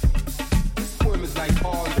decision. This poem is like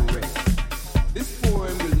all the rest. This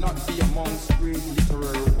poem will not be amongst great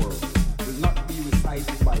literary works, will not be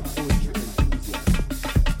recited by poetry enthusiasts,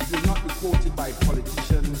 it will not be quoted by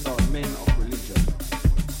politicians or men of religion.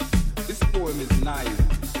 This poem is knives,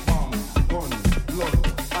 bombs, guns,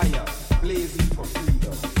 blood, fire, blazing for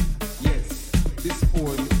freedom. Yes, this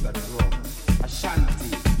poem is a drum.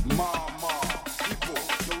 Ashanti, Mama, Igbo,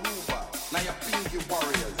 Yoruba, Nyapingi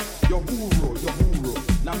warriors, Yohuro,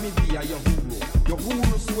 Namibia,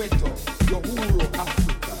 Yohuro Soweto, Yohuro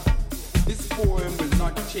Africa. This poem will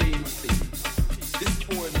not change things. This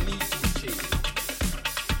poem needs to change.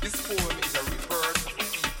 This poem is a rebirth of the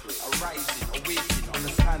people, a rising, awakening,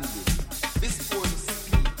 understanding. This poem is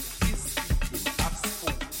speaking, have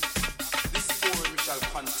spoken. This poem shall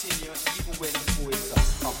continue even when poets have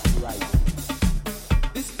stopped writing.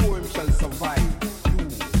 This poem shall survive, you,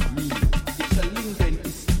 me. It shall linger in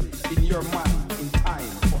history, in your mind, in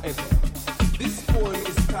time, forever. This poem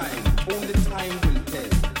is time, only time will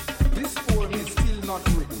tell. This poem is still not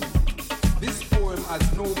written. This poem has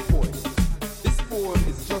no point. This poem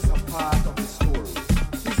is just a part of the story.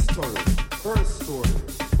 His story, her story,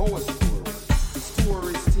 our story. The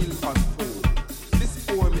story is still untold. This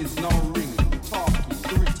poem is now ringing, talking,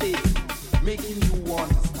 irritating, making you want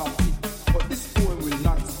to stop it. But this poem will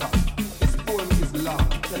not stop. This poem is long,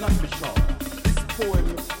 cannot be short. This poem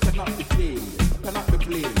cannot be tamed, cannot be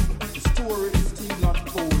blamed. The story is still not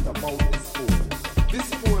told about this poem. This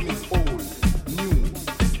poem is old, new.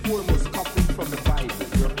 This poem was copied from the Bible,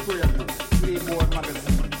 your prayer book, Playboy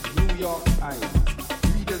magazine, New York Times,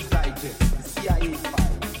 Reader's Digest, the CIA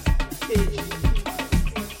files, the KGB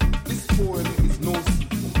files. This poem is no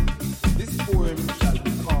secret. This poem shall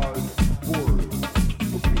be called boring,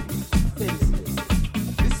 stupid, senseless.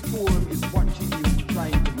 This poem is watching you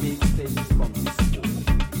trying to make sense from this poem.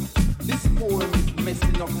 This poem is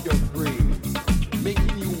messing up your brain,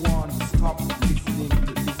 making you want to stop listening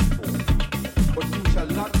to this poem. But you shall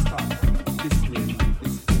not stop listening to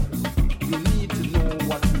this poem. You need to know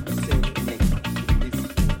what will be said next to this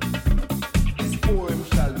poem. This poem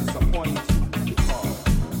shall disappoint you because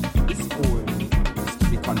this poem is to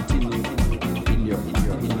be continued in your mind.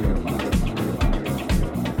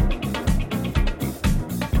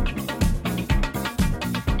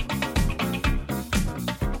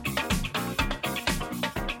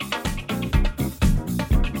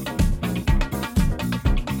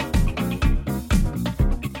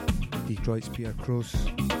 Detroit's Peter Cross,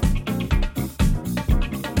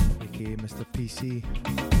 aka Mr. PC.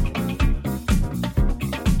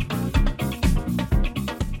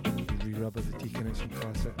 Re-rub of the T-Connection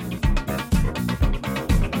classic.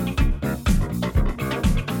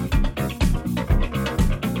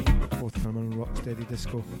 Forthcoming Rocksteady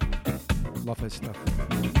Disco. Love his stuff.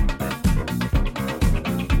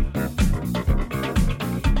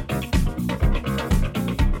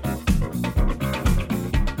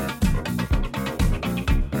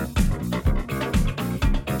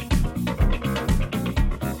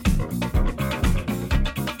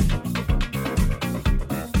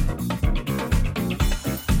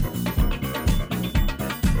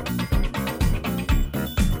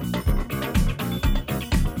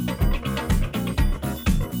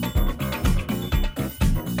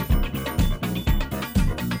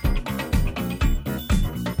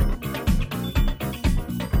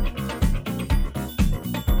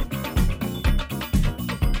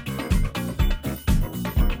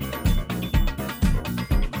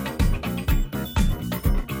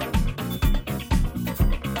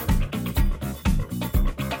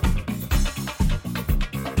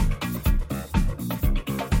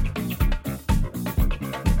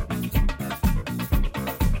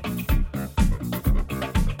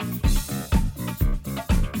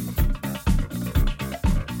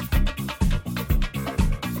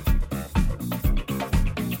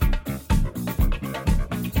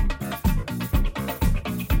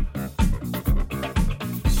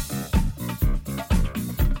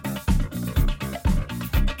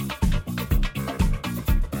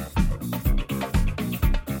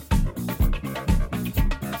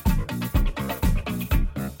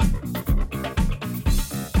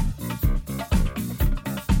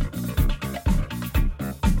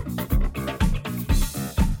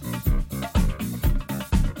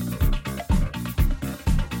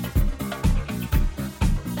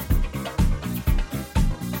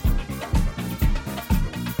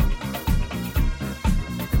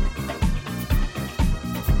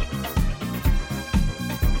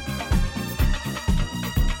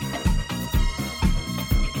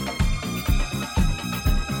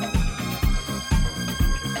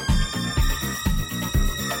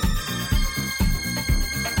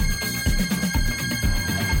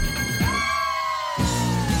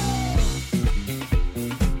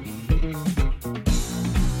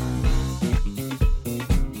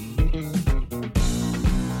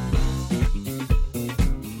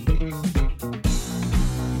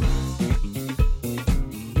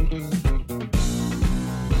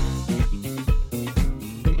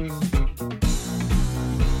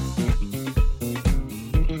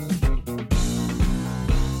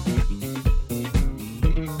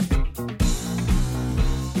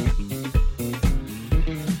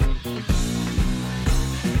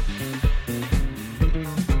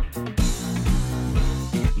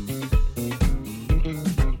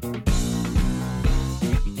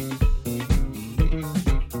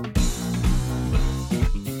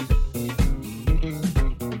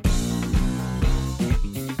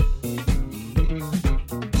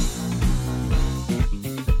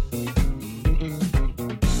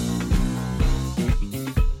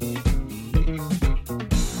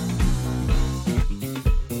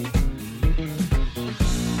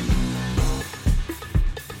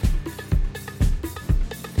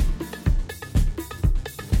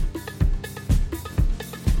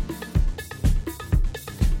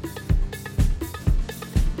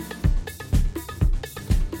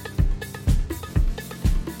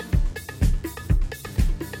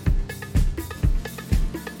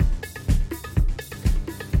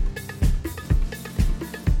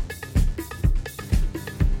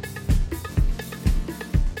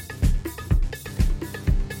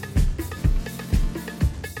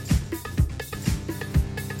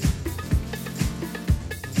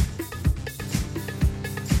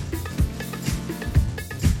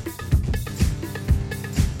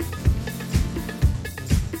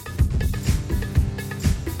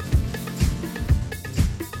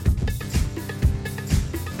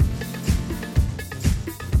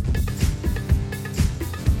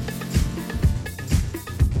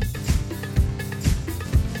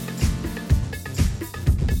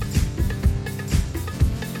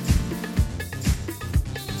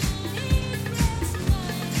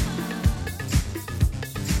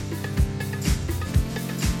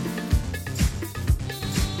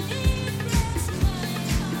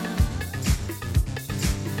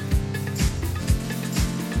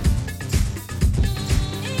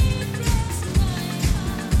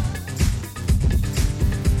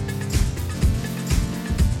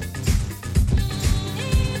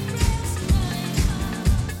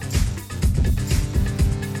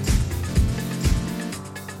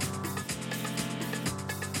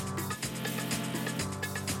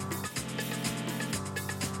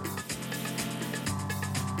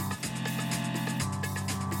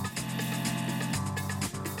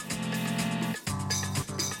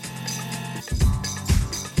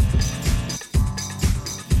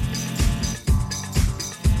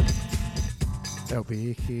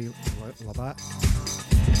 LBAK, Labatt,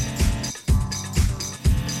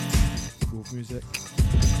 Grove Music,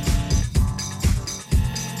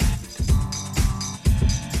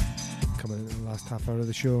 coming in the last half hour of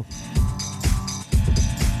the show.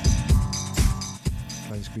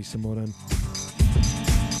 Try and squeeze some more in.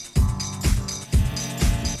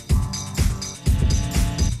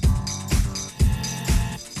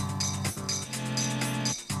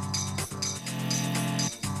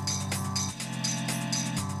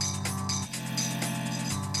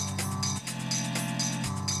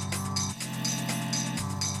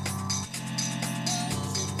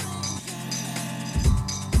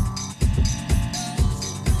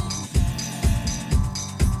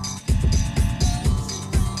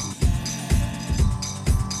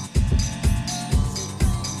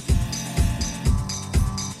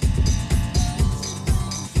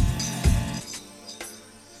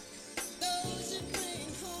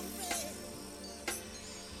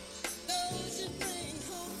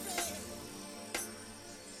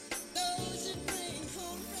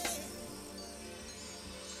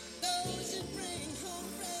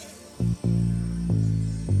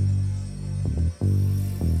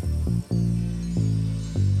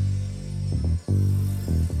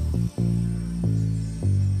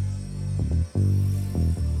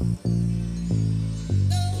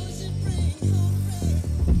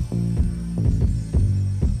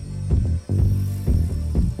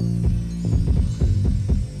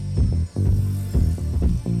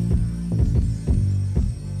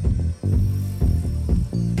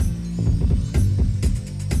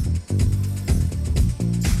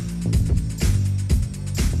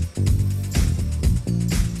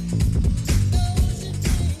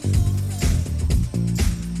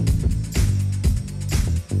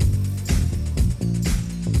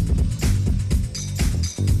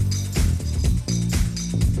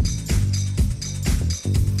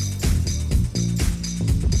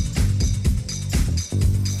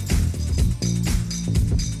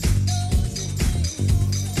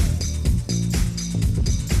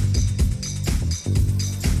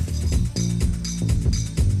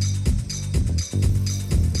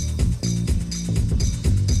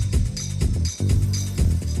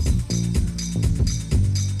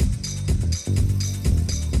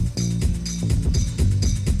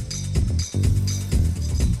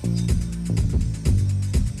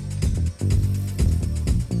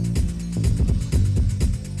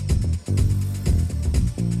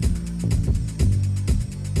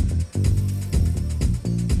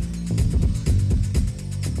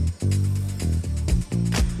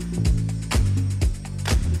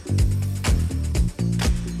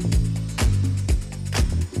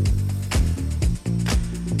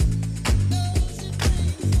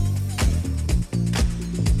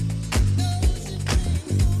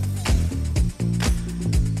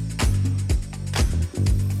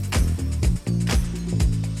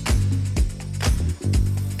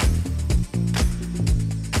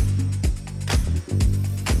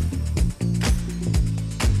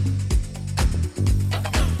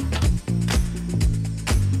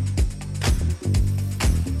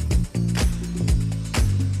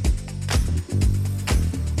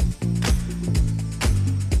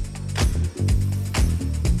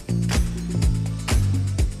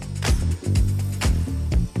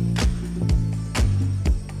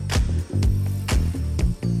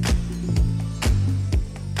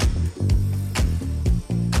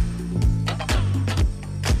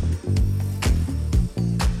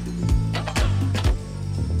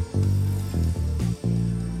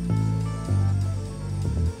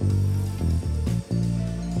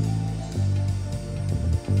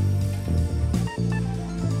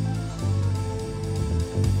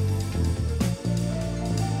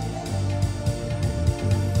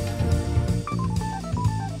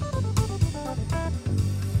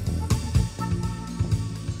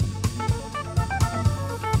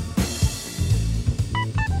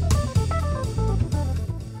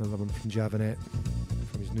 Javanette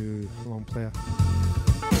from his new long player.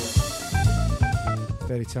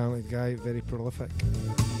 Very talented guy, very prolific.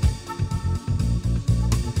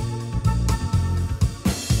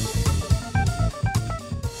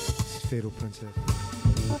 Pharaoh Princess.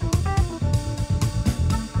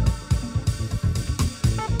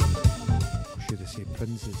 Or should I say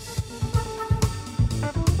Princess?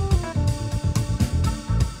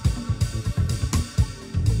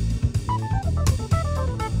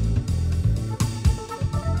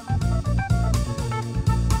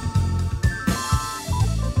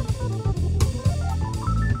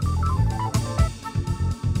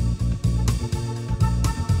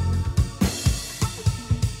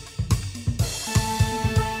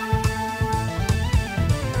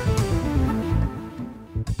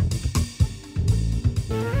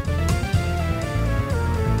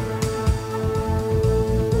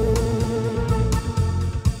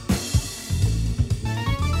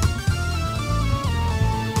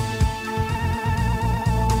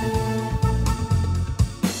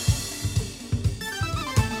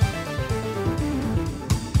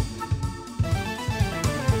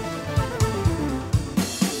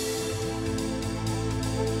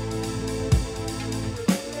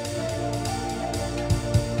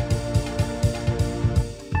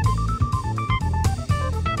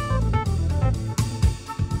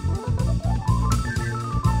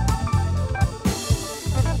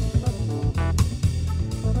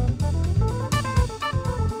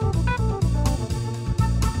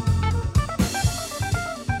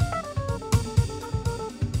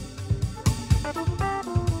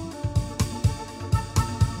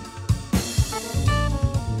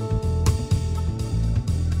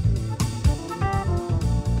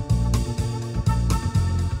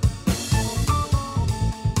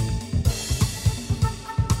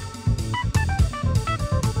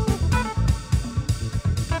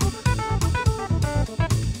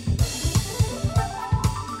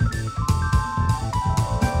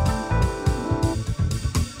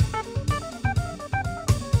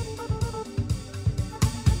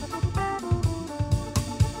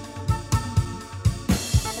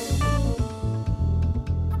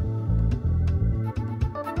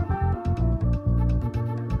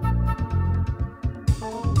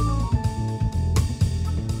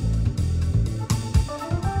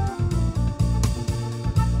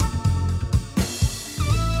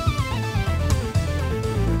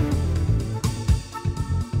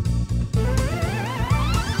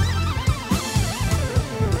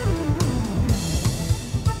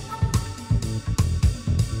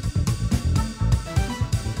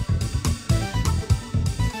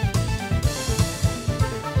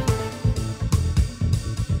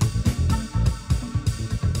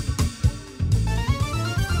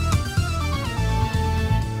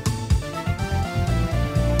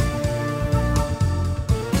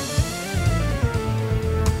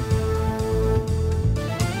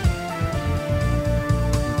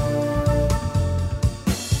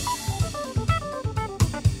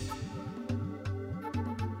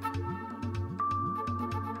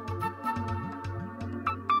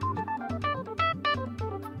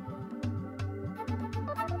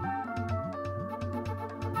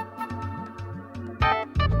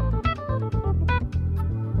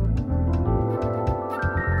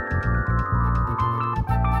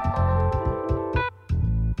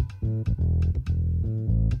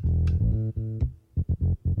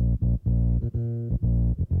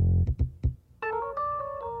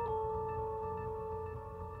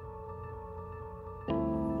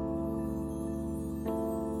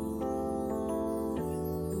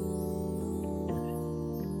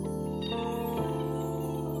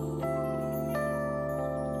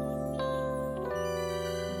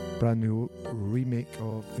 brand new remake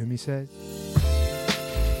of Umi Says,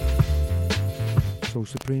 Soul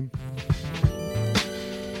Supreme.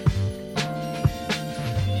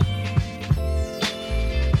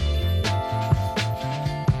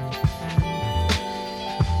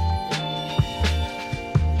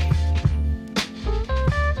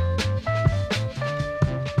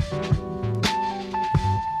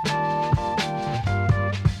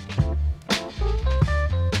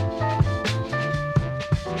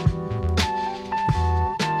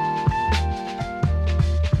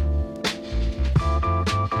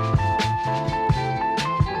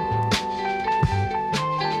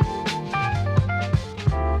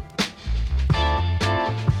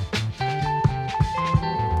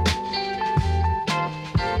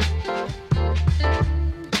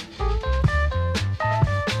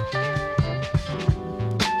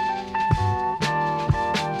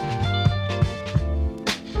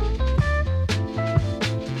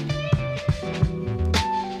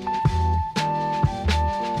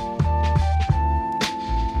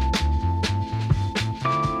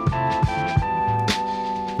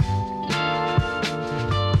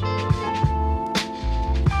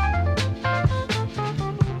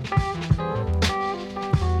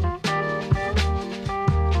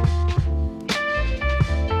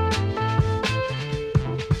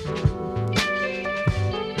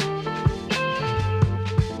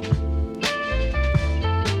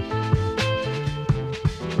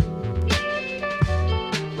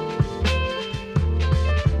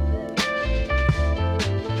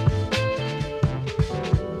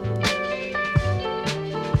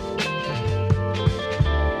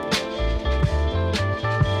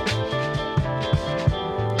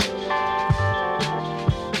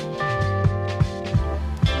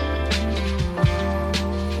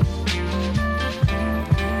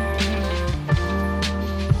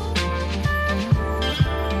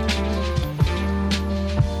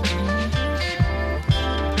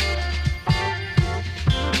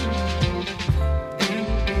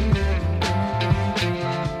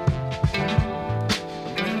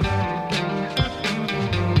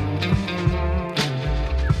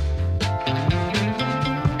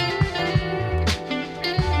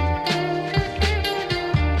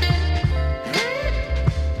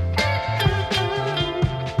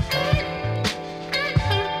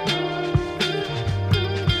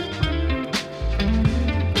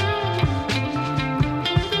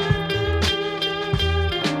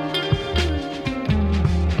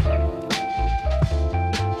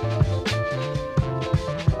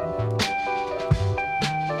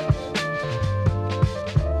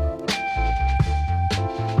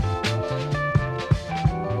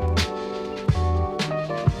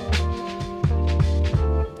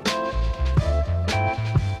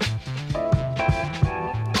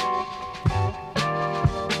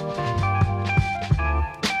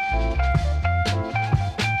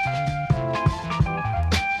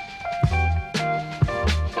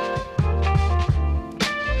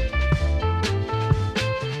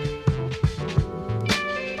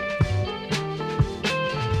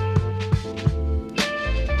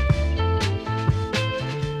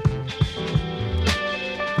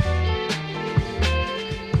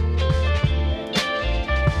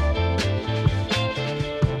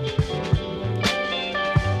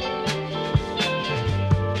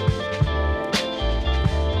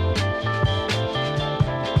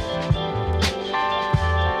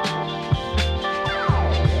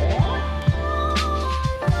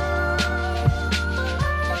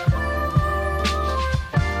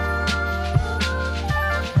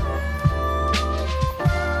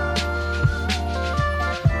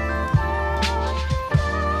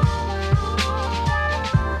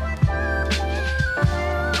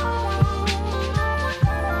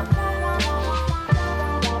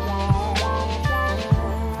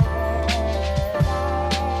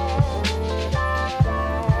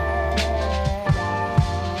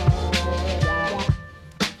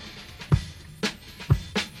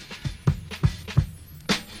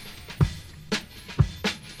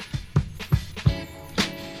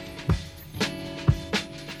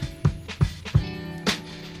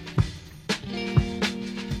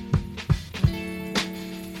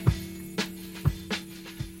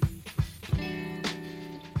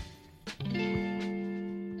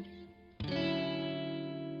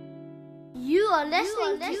 are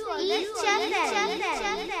listening to East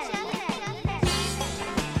Chester.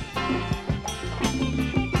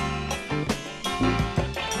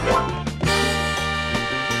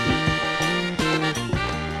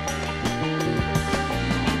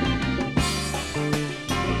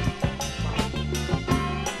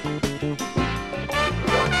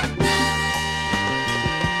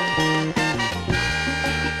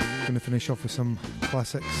 finish off with some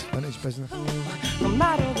classics, vintage business. No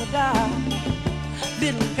matter what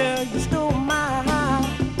little girl, you stole my heart,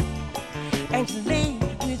 and you laid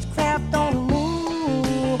witchcraft on the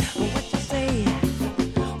moon. What you say?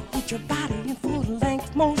 Put your body in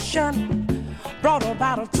full-length motion, brought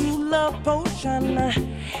about a true love potion.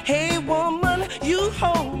 Hey woman, you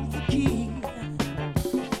hold the key.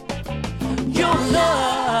 Your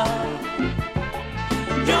love,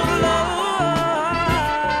 your love.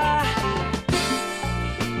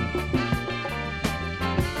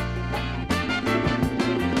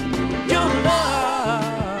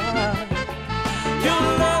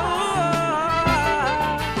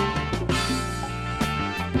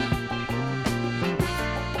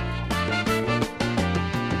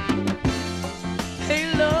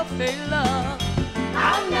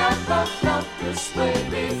 This way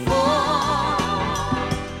before,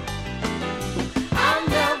 I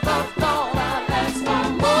never thought I'd ask for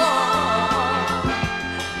more.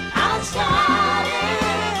 I'll start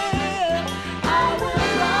it, I will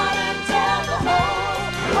run and tell the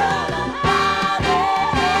whole world about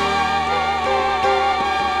it.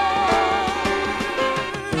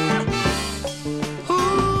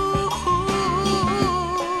 Ooh,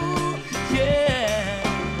 yeah.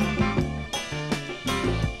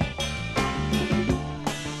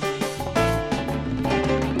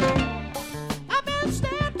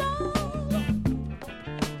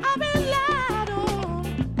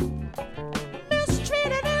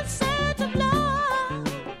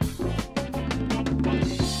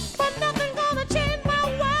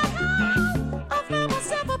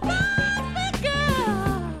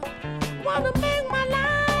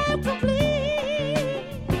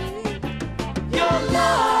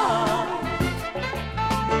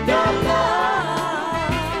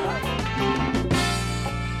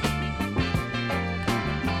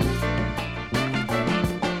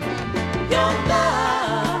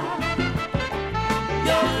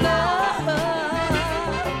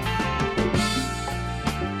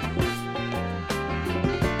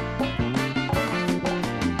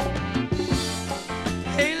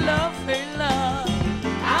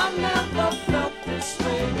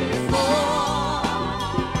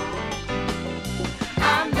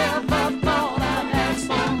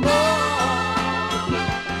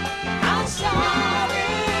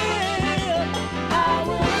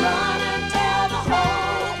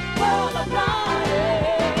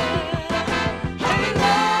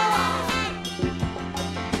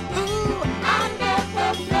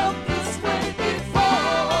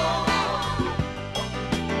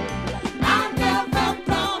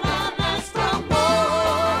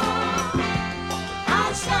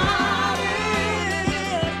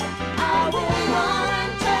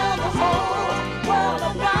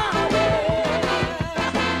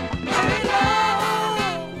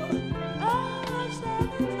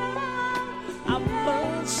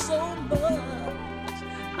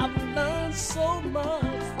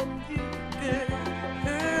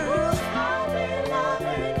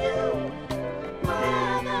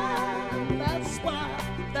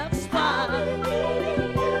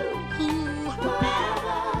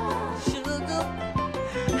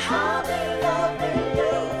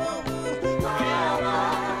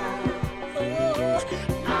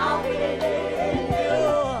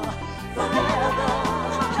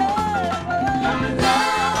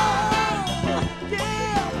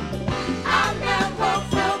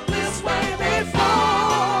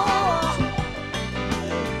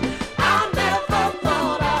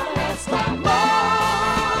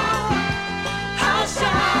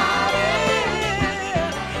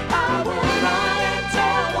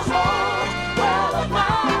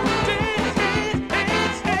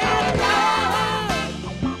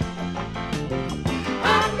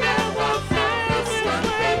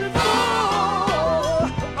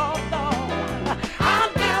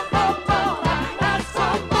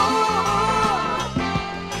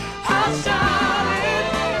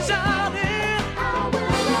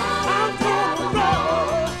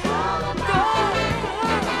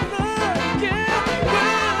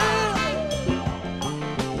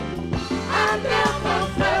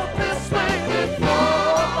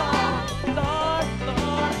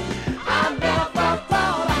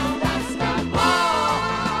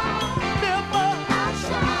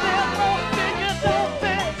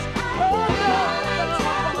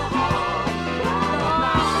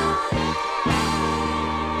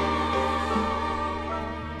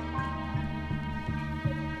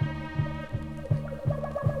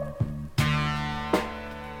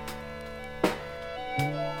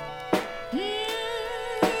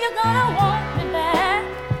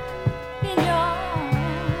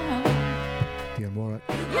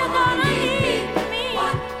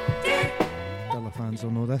 fans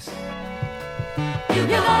will know this. You're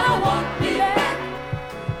gonna want me back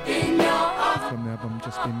in your arms. From the album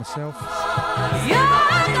Just Be Myself. You're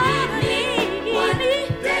gonna need me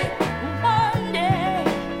one day.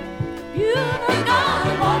 You're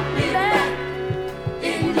gonna want me back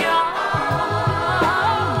in your arms.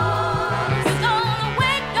 You're gonna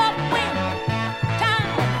wake up when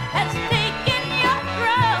time has taken your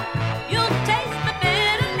drum. You'll taste the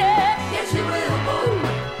bitterness. Yes, you will, boy.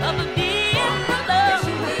 Of being alone. Yes,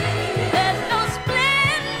 you will. There's no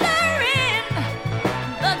splendor in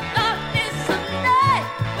the darkness of night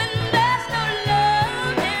when there's no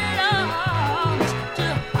love in arms to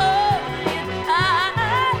hold you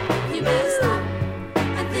tight. You better stop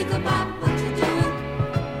and think about what you're doing.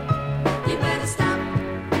 You better stop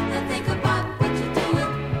and think about what you're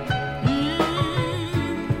doing.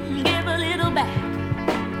 Give a little back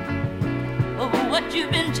of what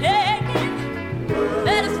you've been taking.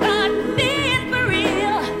 Better start being for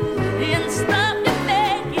real and stop your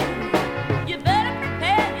faking. You better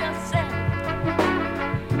prepare yourself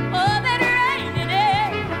for that rainy day.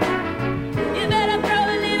 You better throw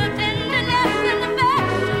a little tenderness and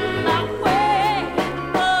affection my way.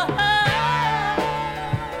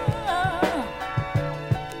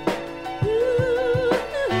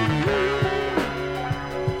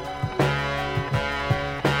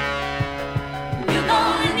 You're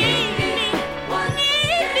gonna need me one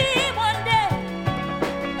day.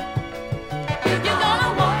 You're gonna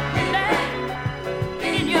want me back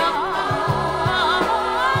in your arms.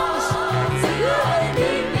 You're gonna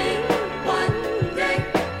need me one day.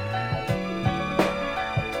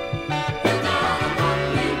 You're gonna want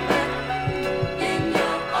me back in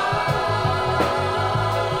your arms.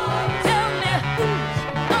 Tell me who's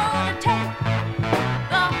gonna take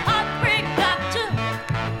the heartbreak I took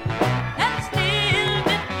and still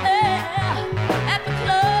be there at the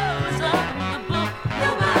close of the book.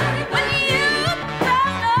 Nobody. When you've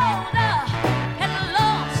grown older and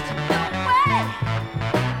lost your way,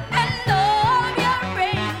 and all of your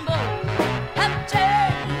rainbows have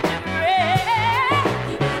turned to gray.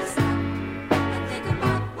 You better stop and think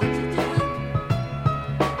about what you're doing.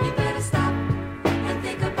 You better stop and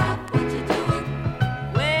think about what you're doing.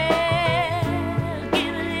 Well,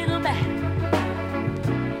 give a little back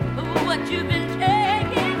of what you've been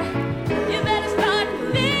taking. You better start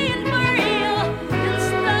being for real and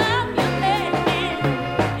stop your faking.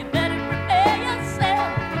 You better prepare yourself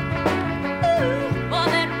for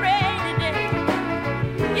that rainy day.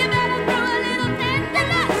 You better throw a little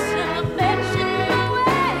tenderness and affection my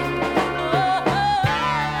way.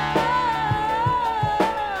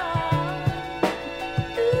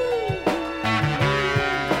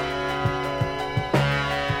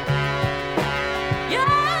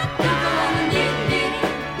 You're gonna need me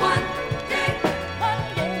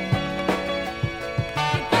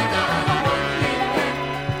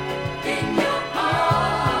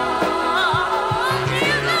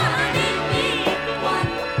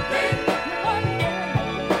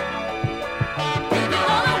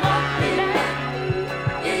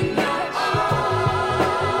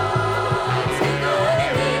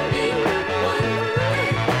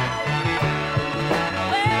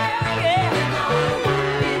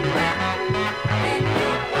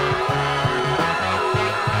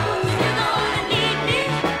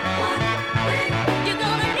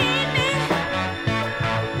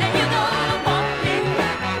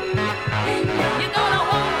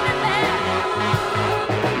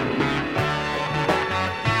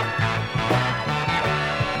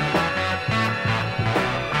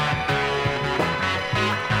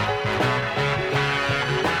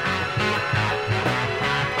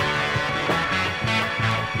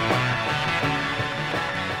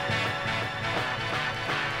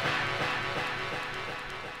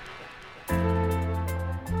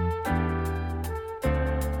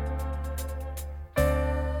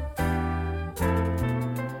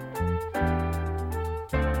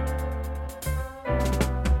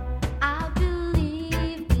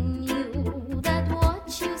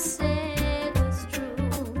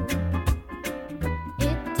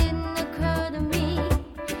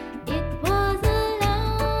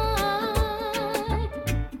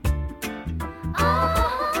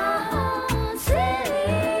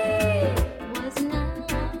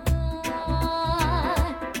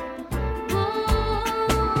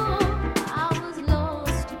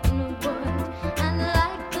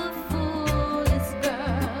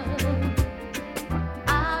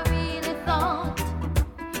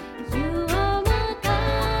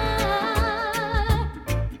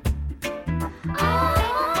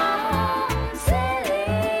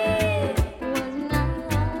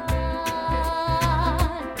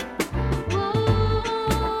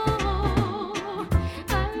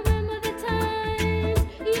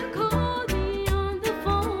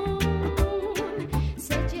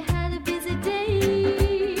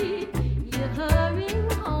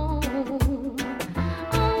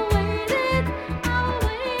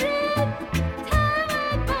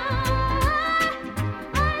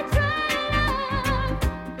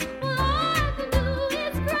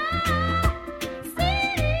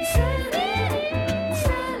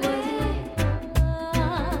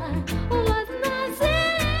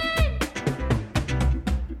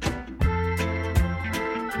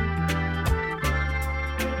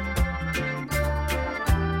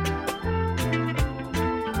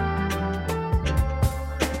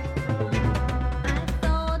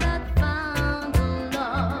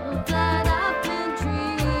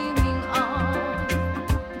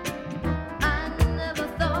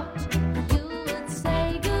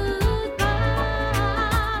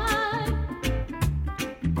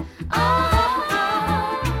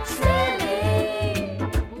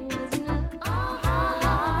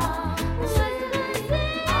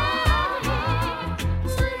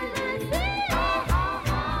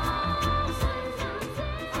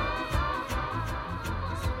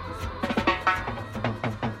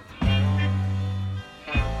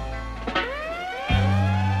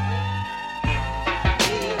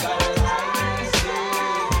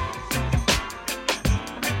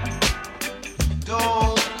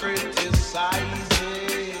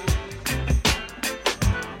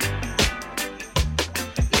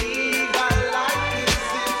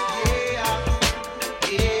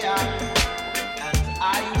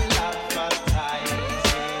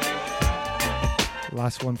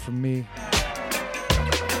last one from me.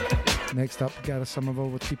 Next up, Gareth Somerville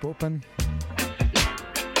with Keep Open.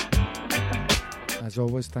 As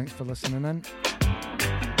always, thanks for listening in.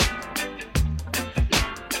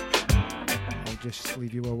 I'll just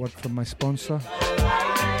leave you a word from my sponsor.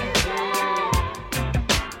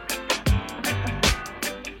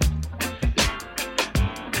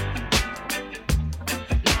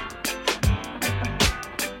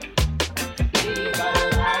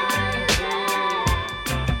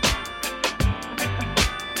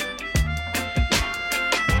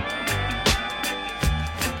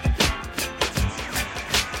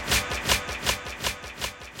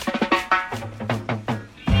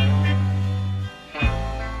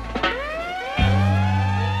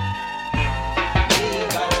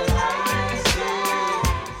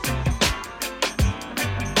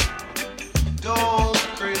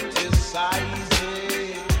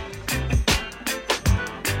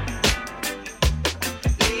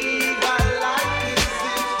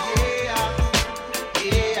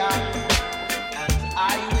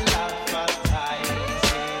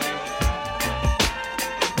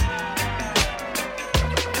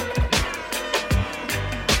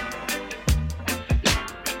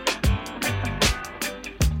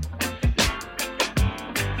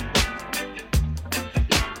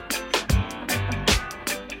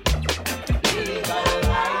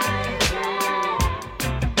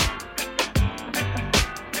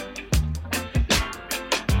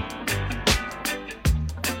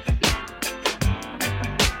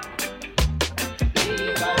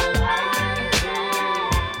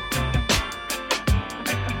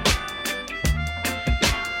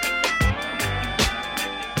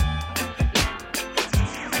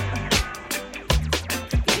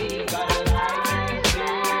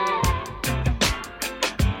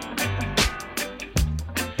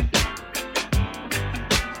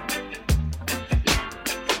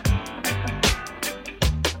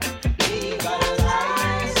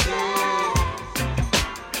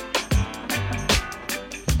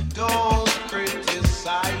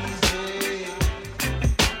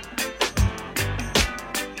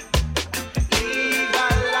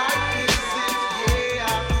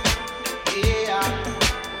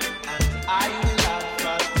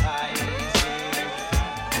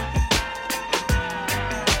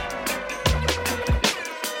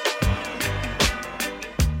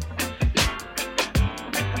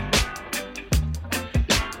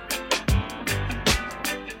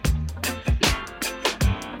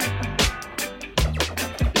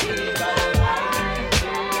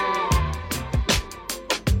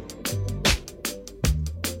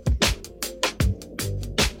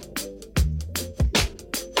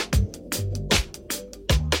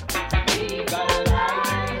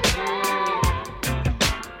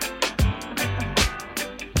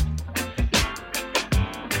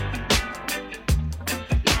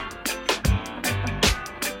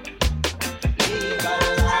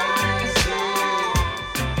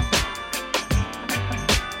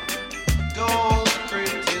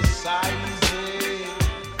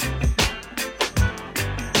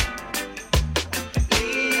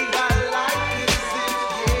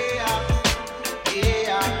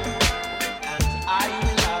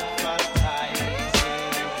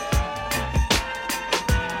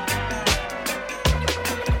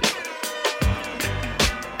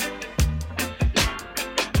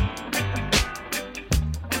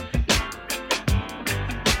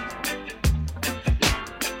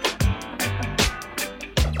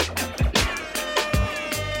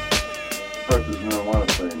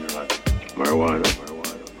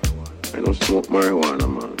 I don't smoke marijuana,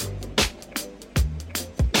 man.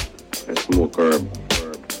 I smoke herb.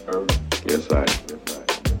 Yes,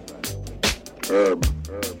 herb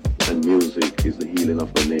and music is the healing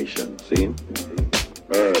of the nation. See?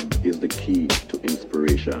 Herb is the key to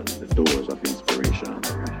inspiration, the doors of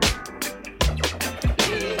inspiration.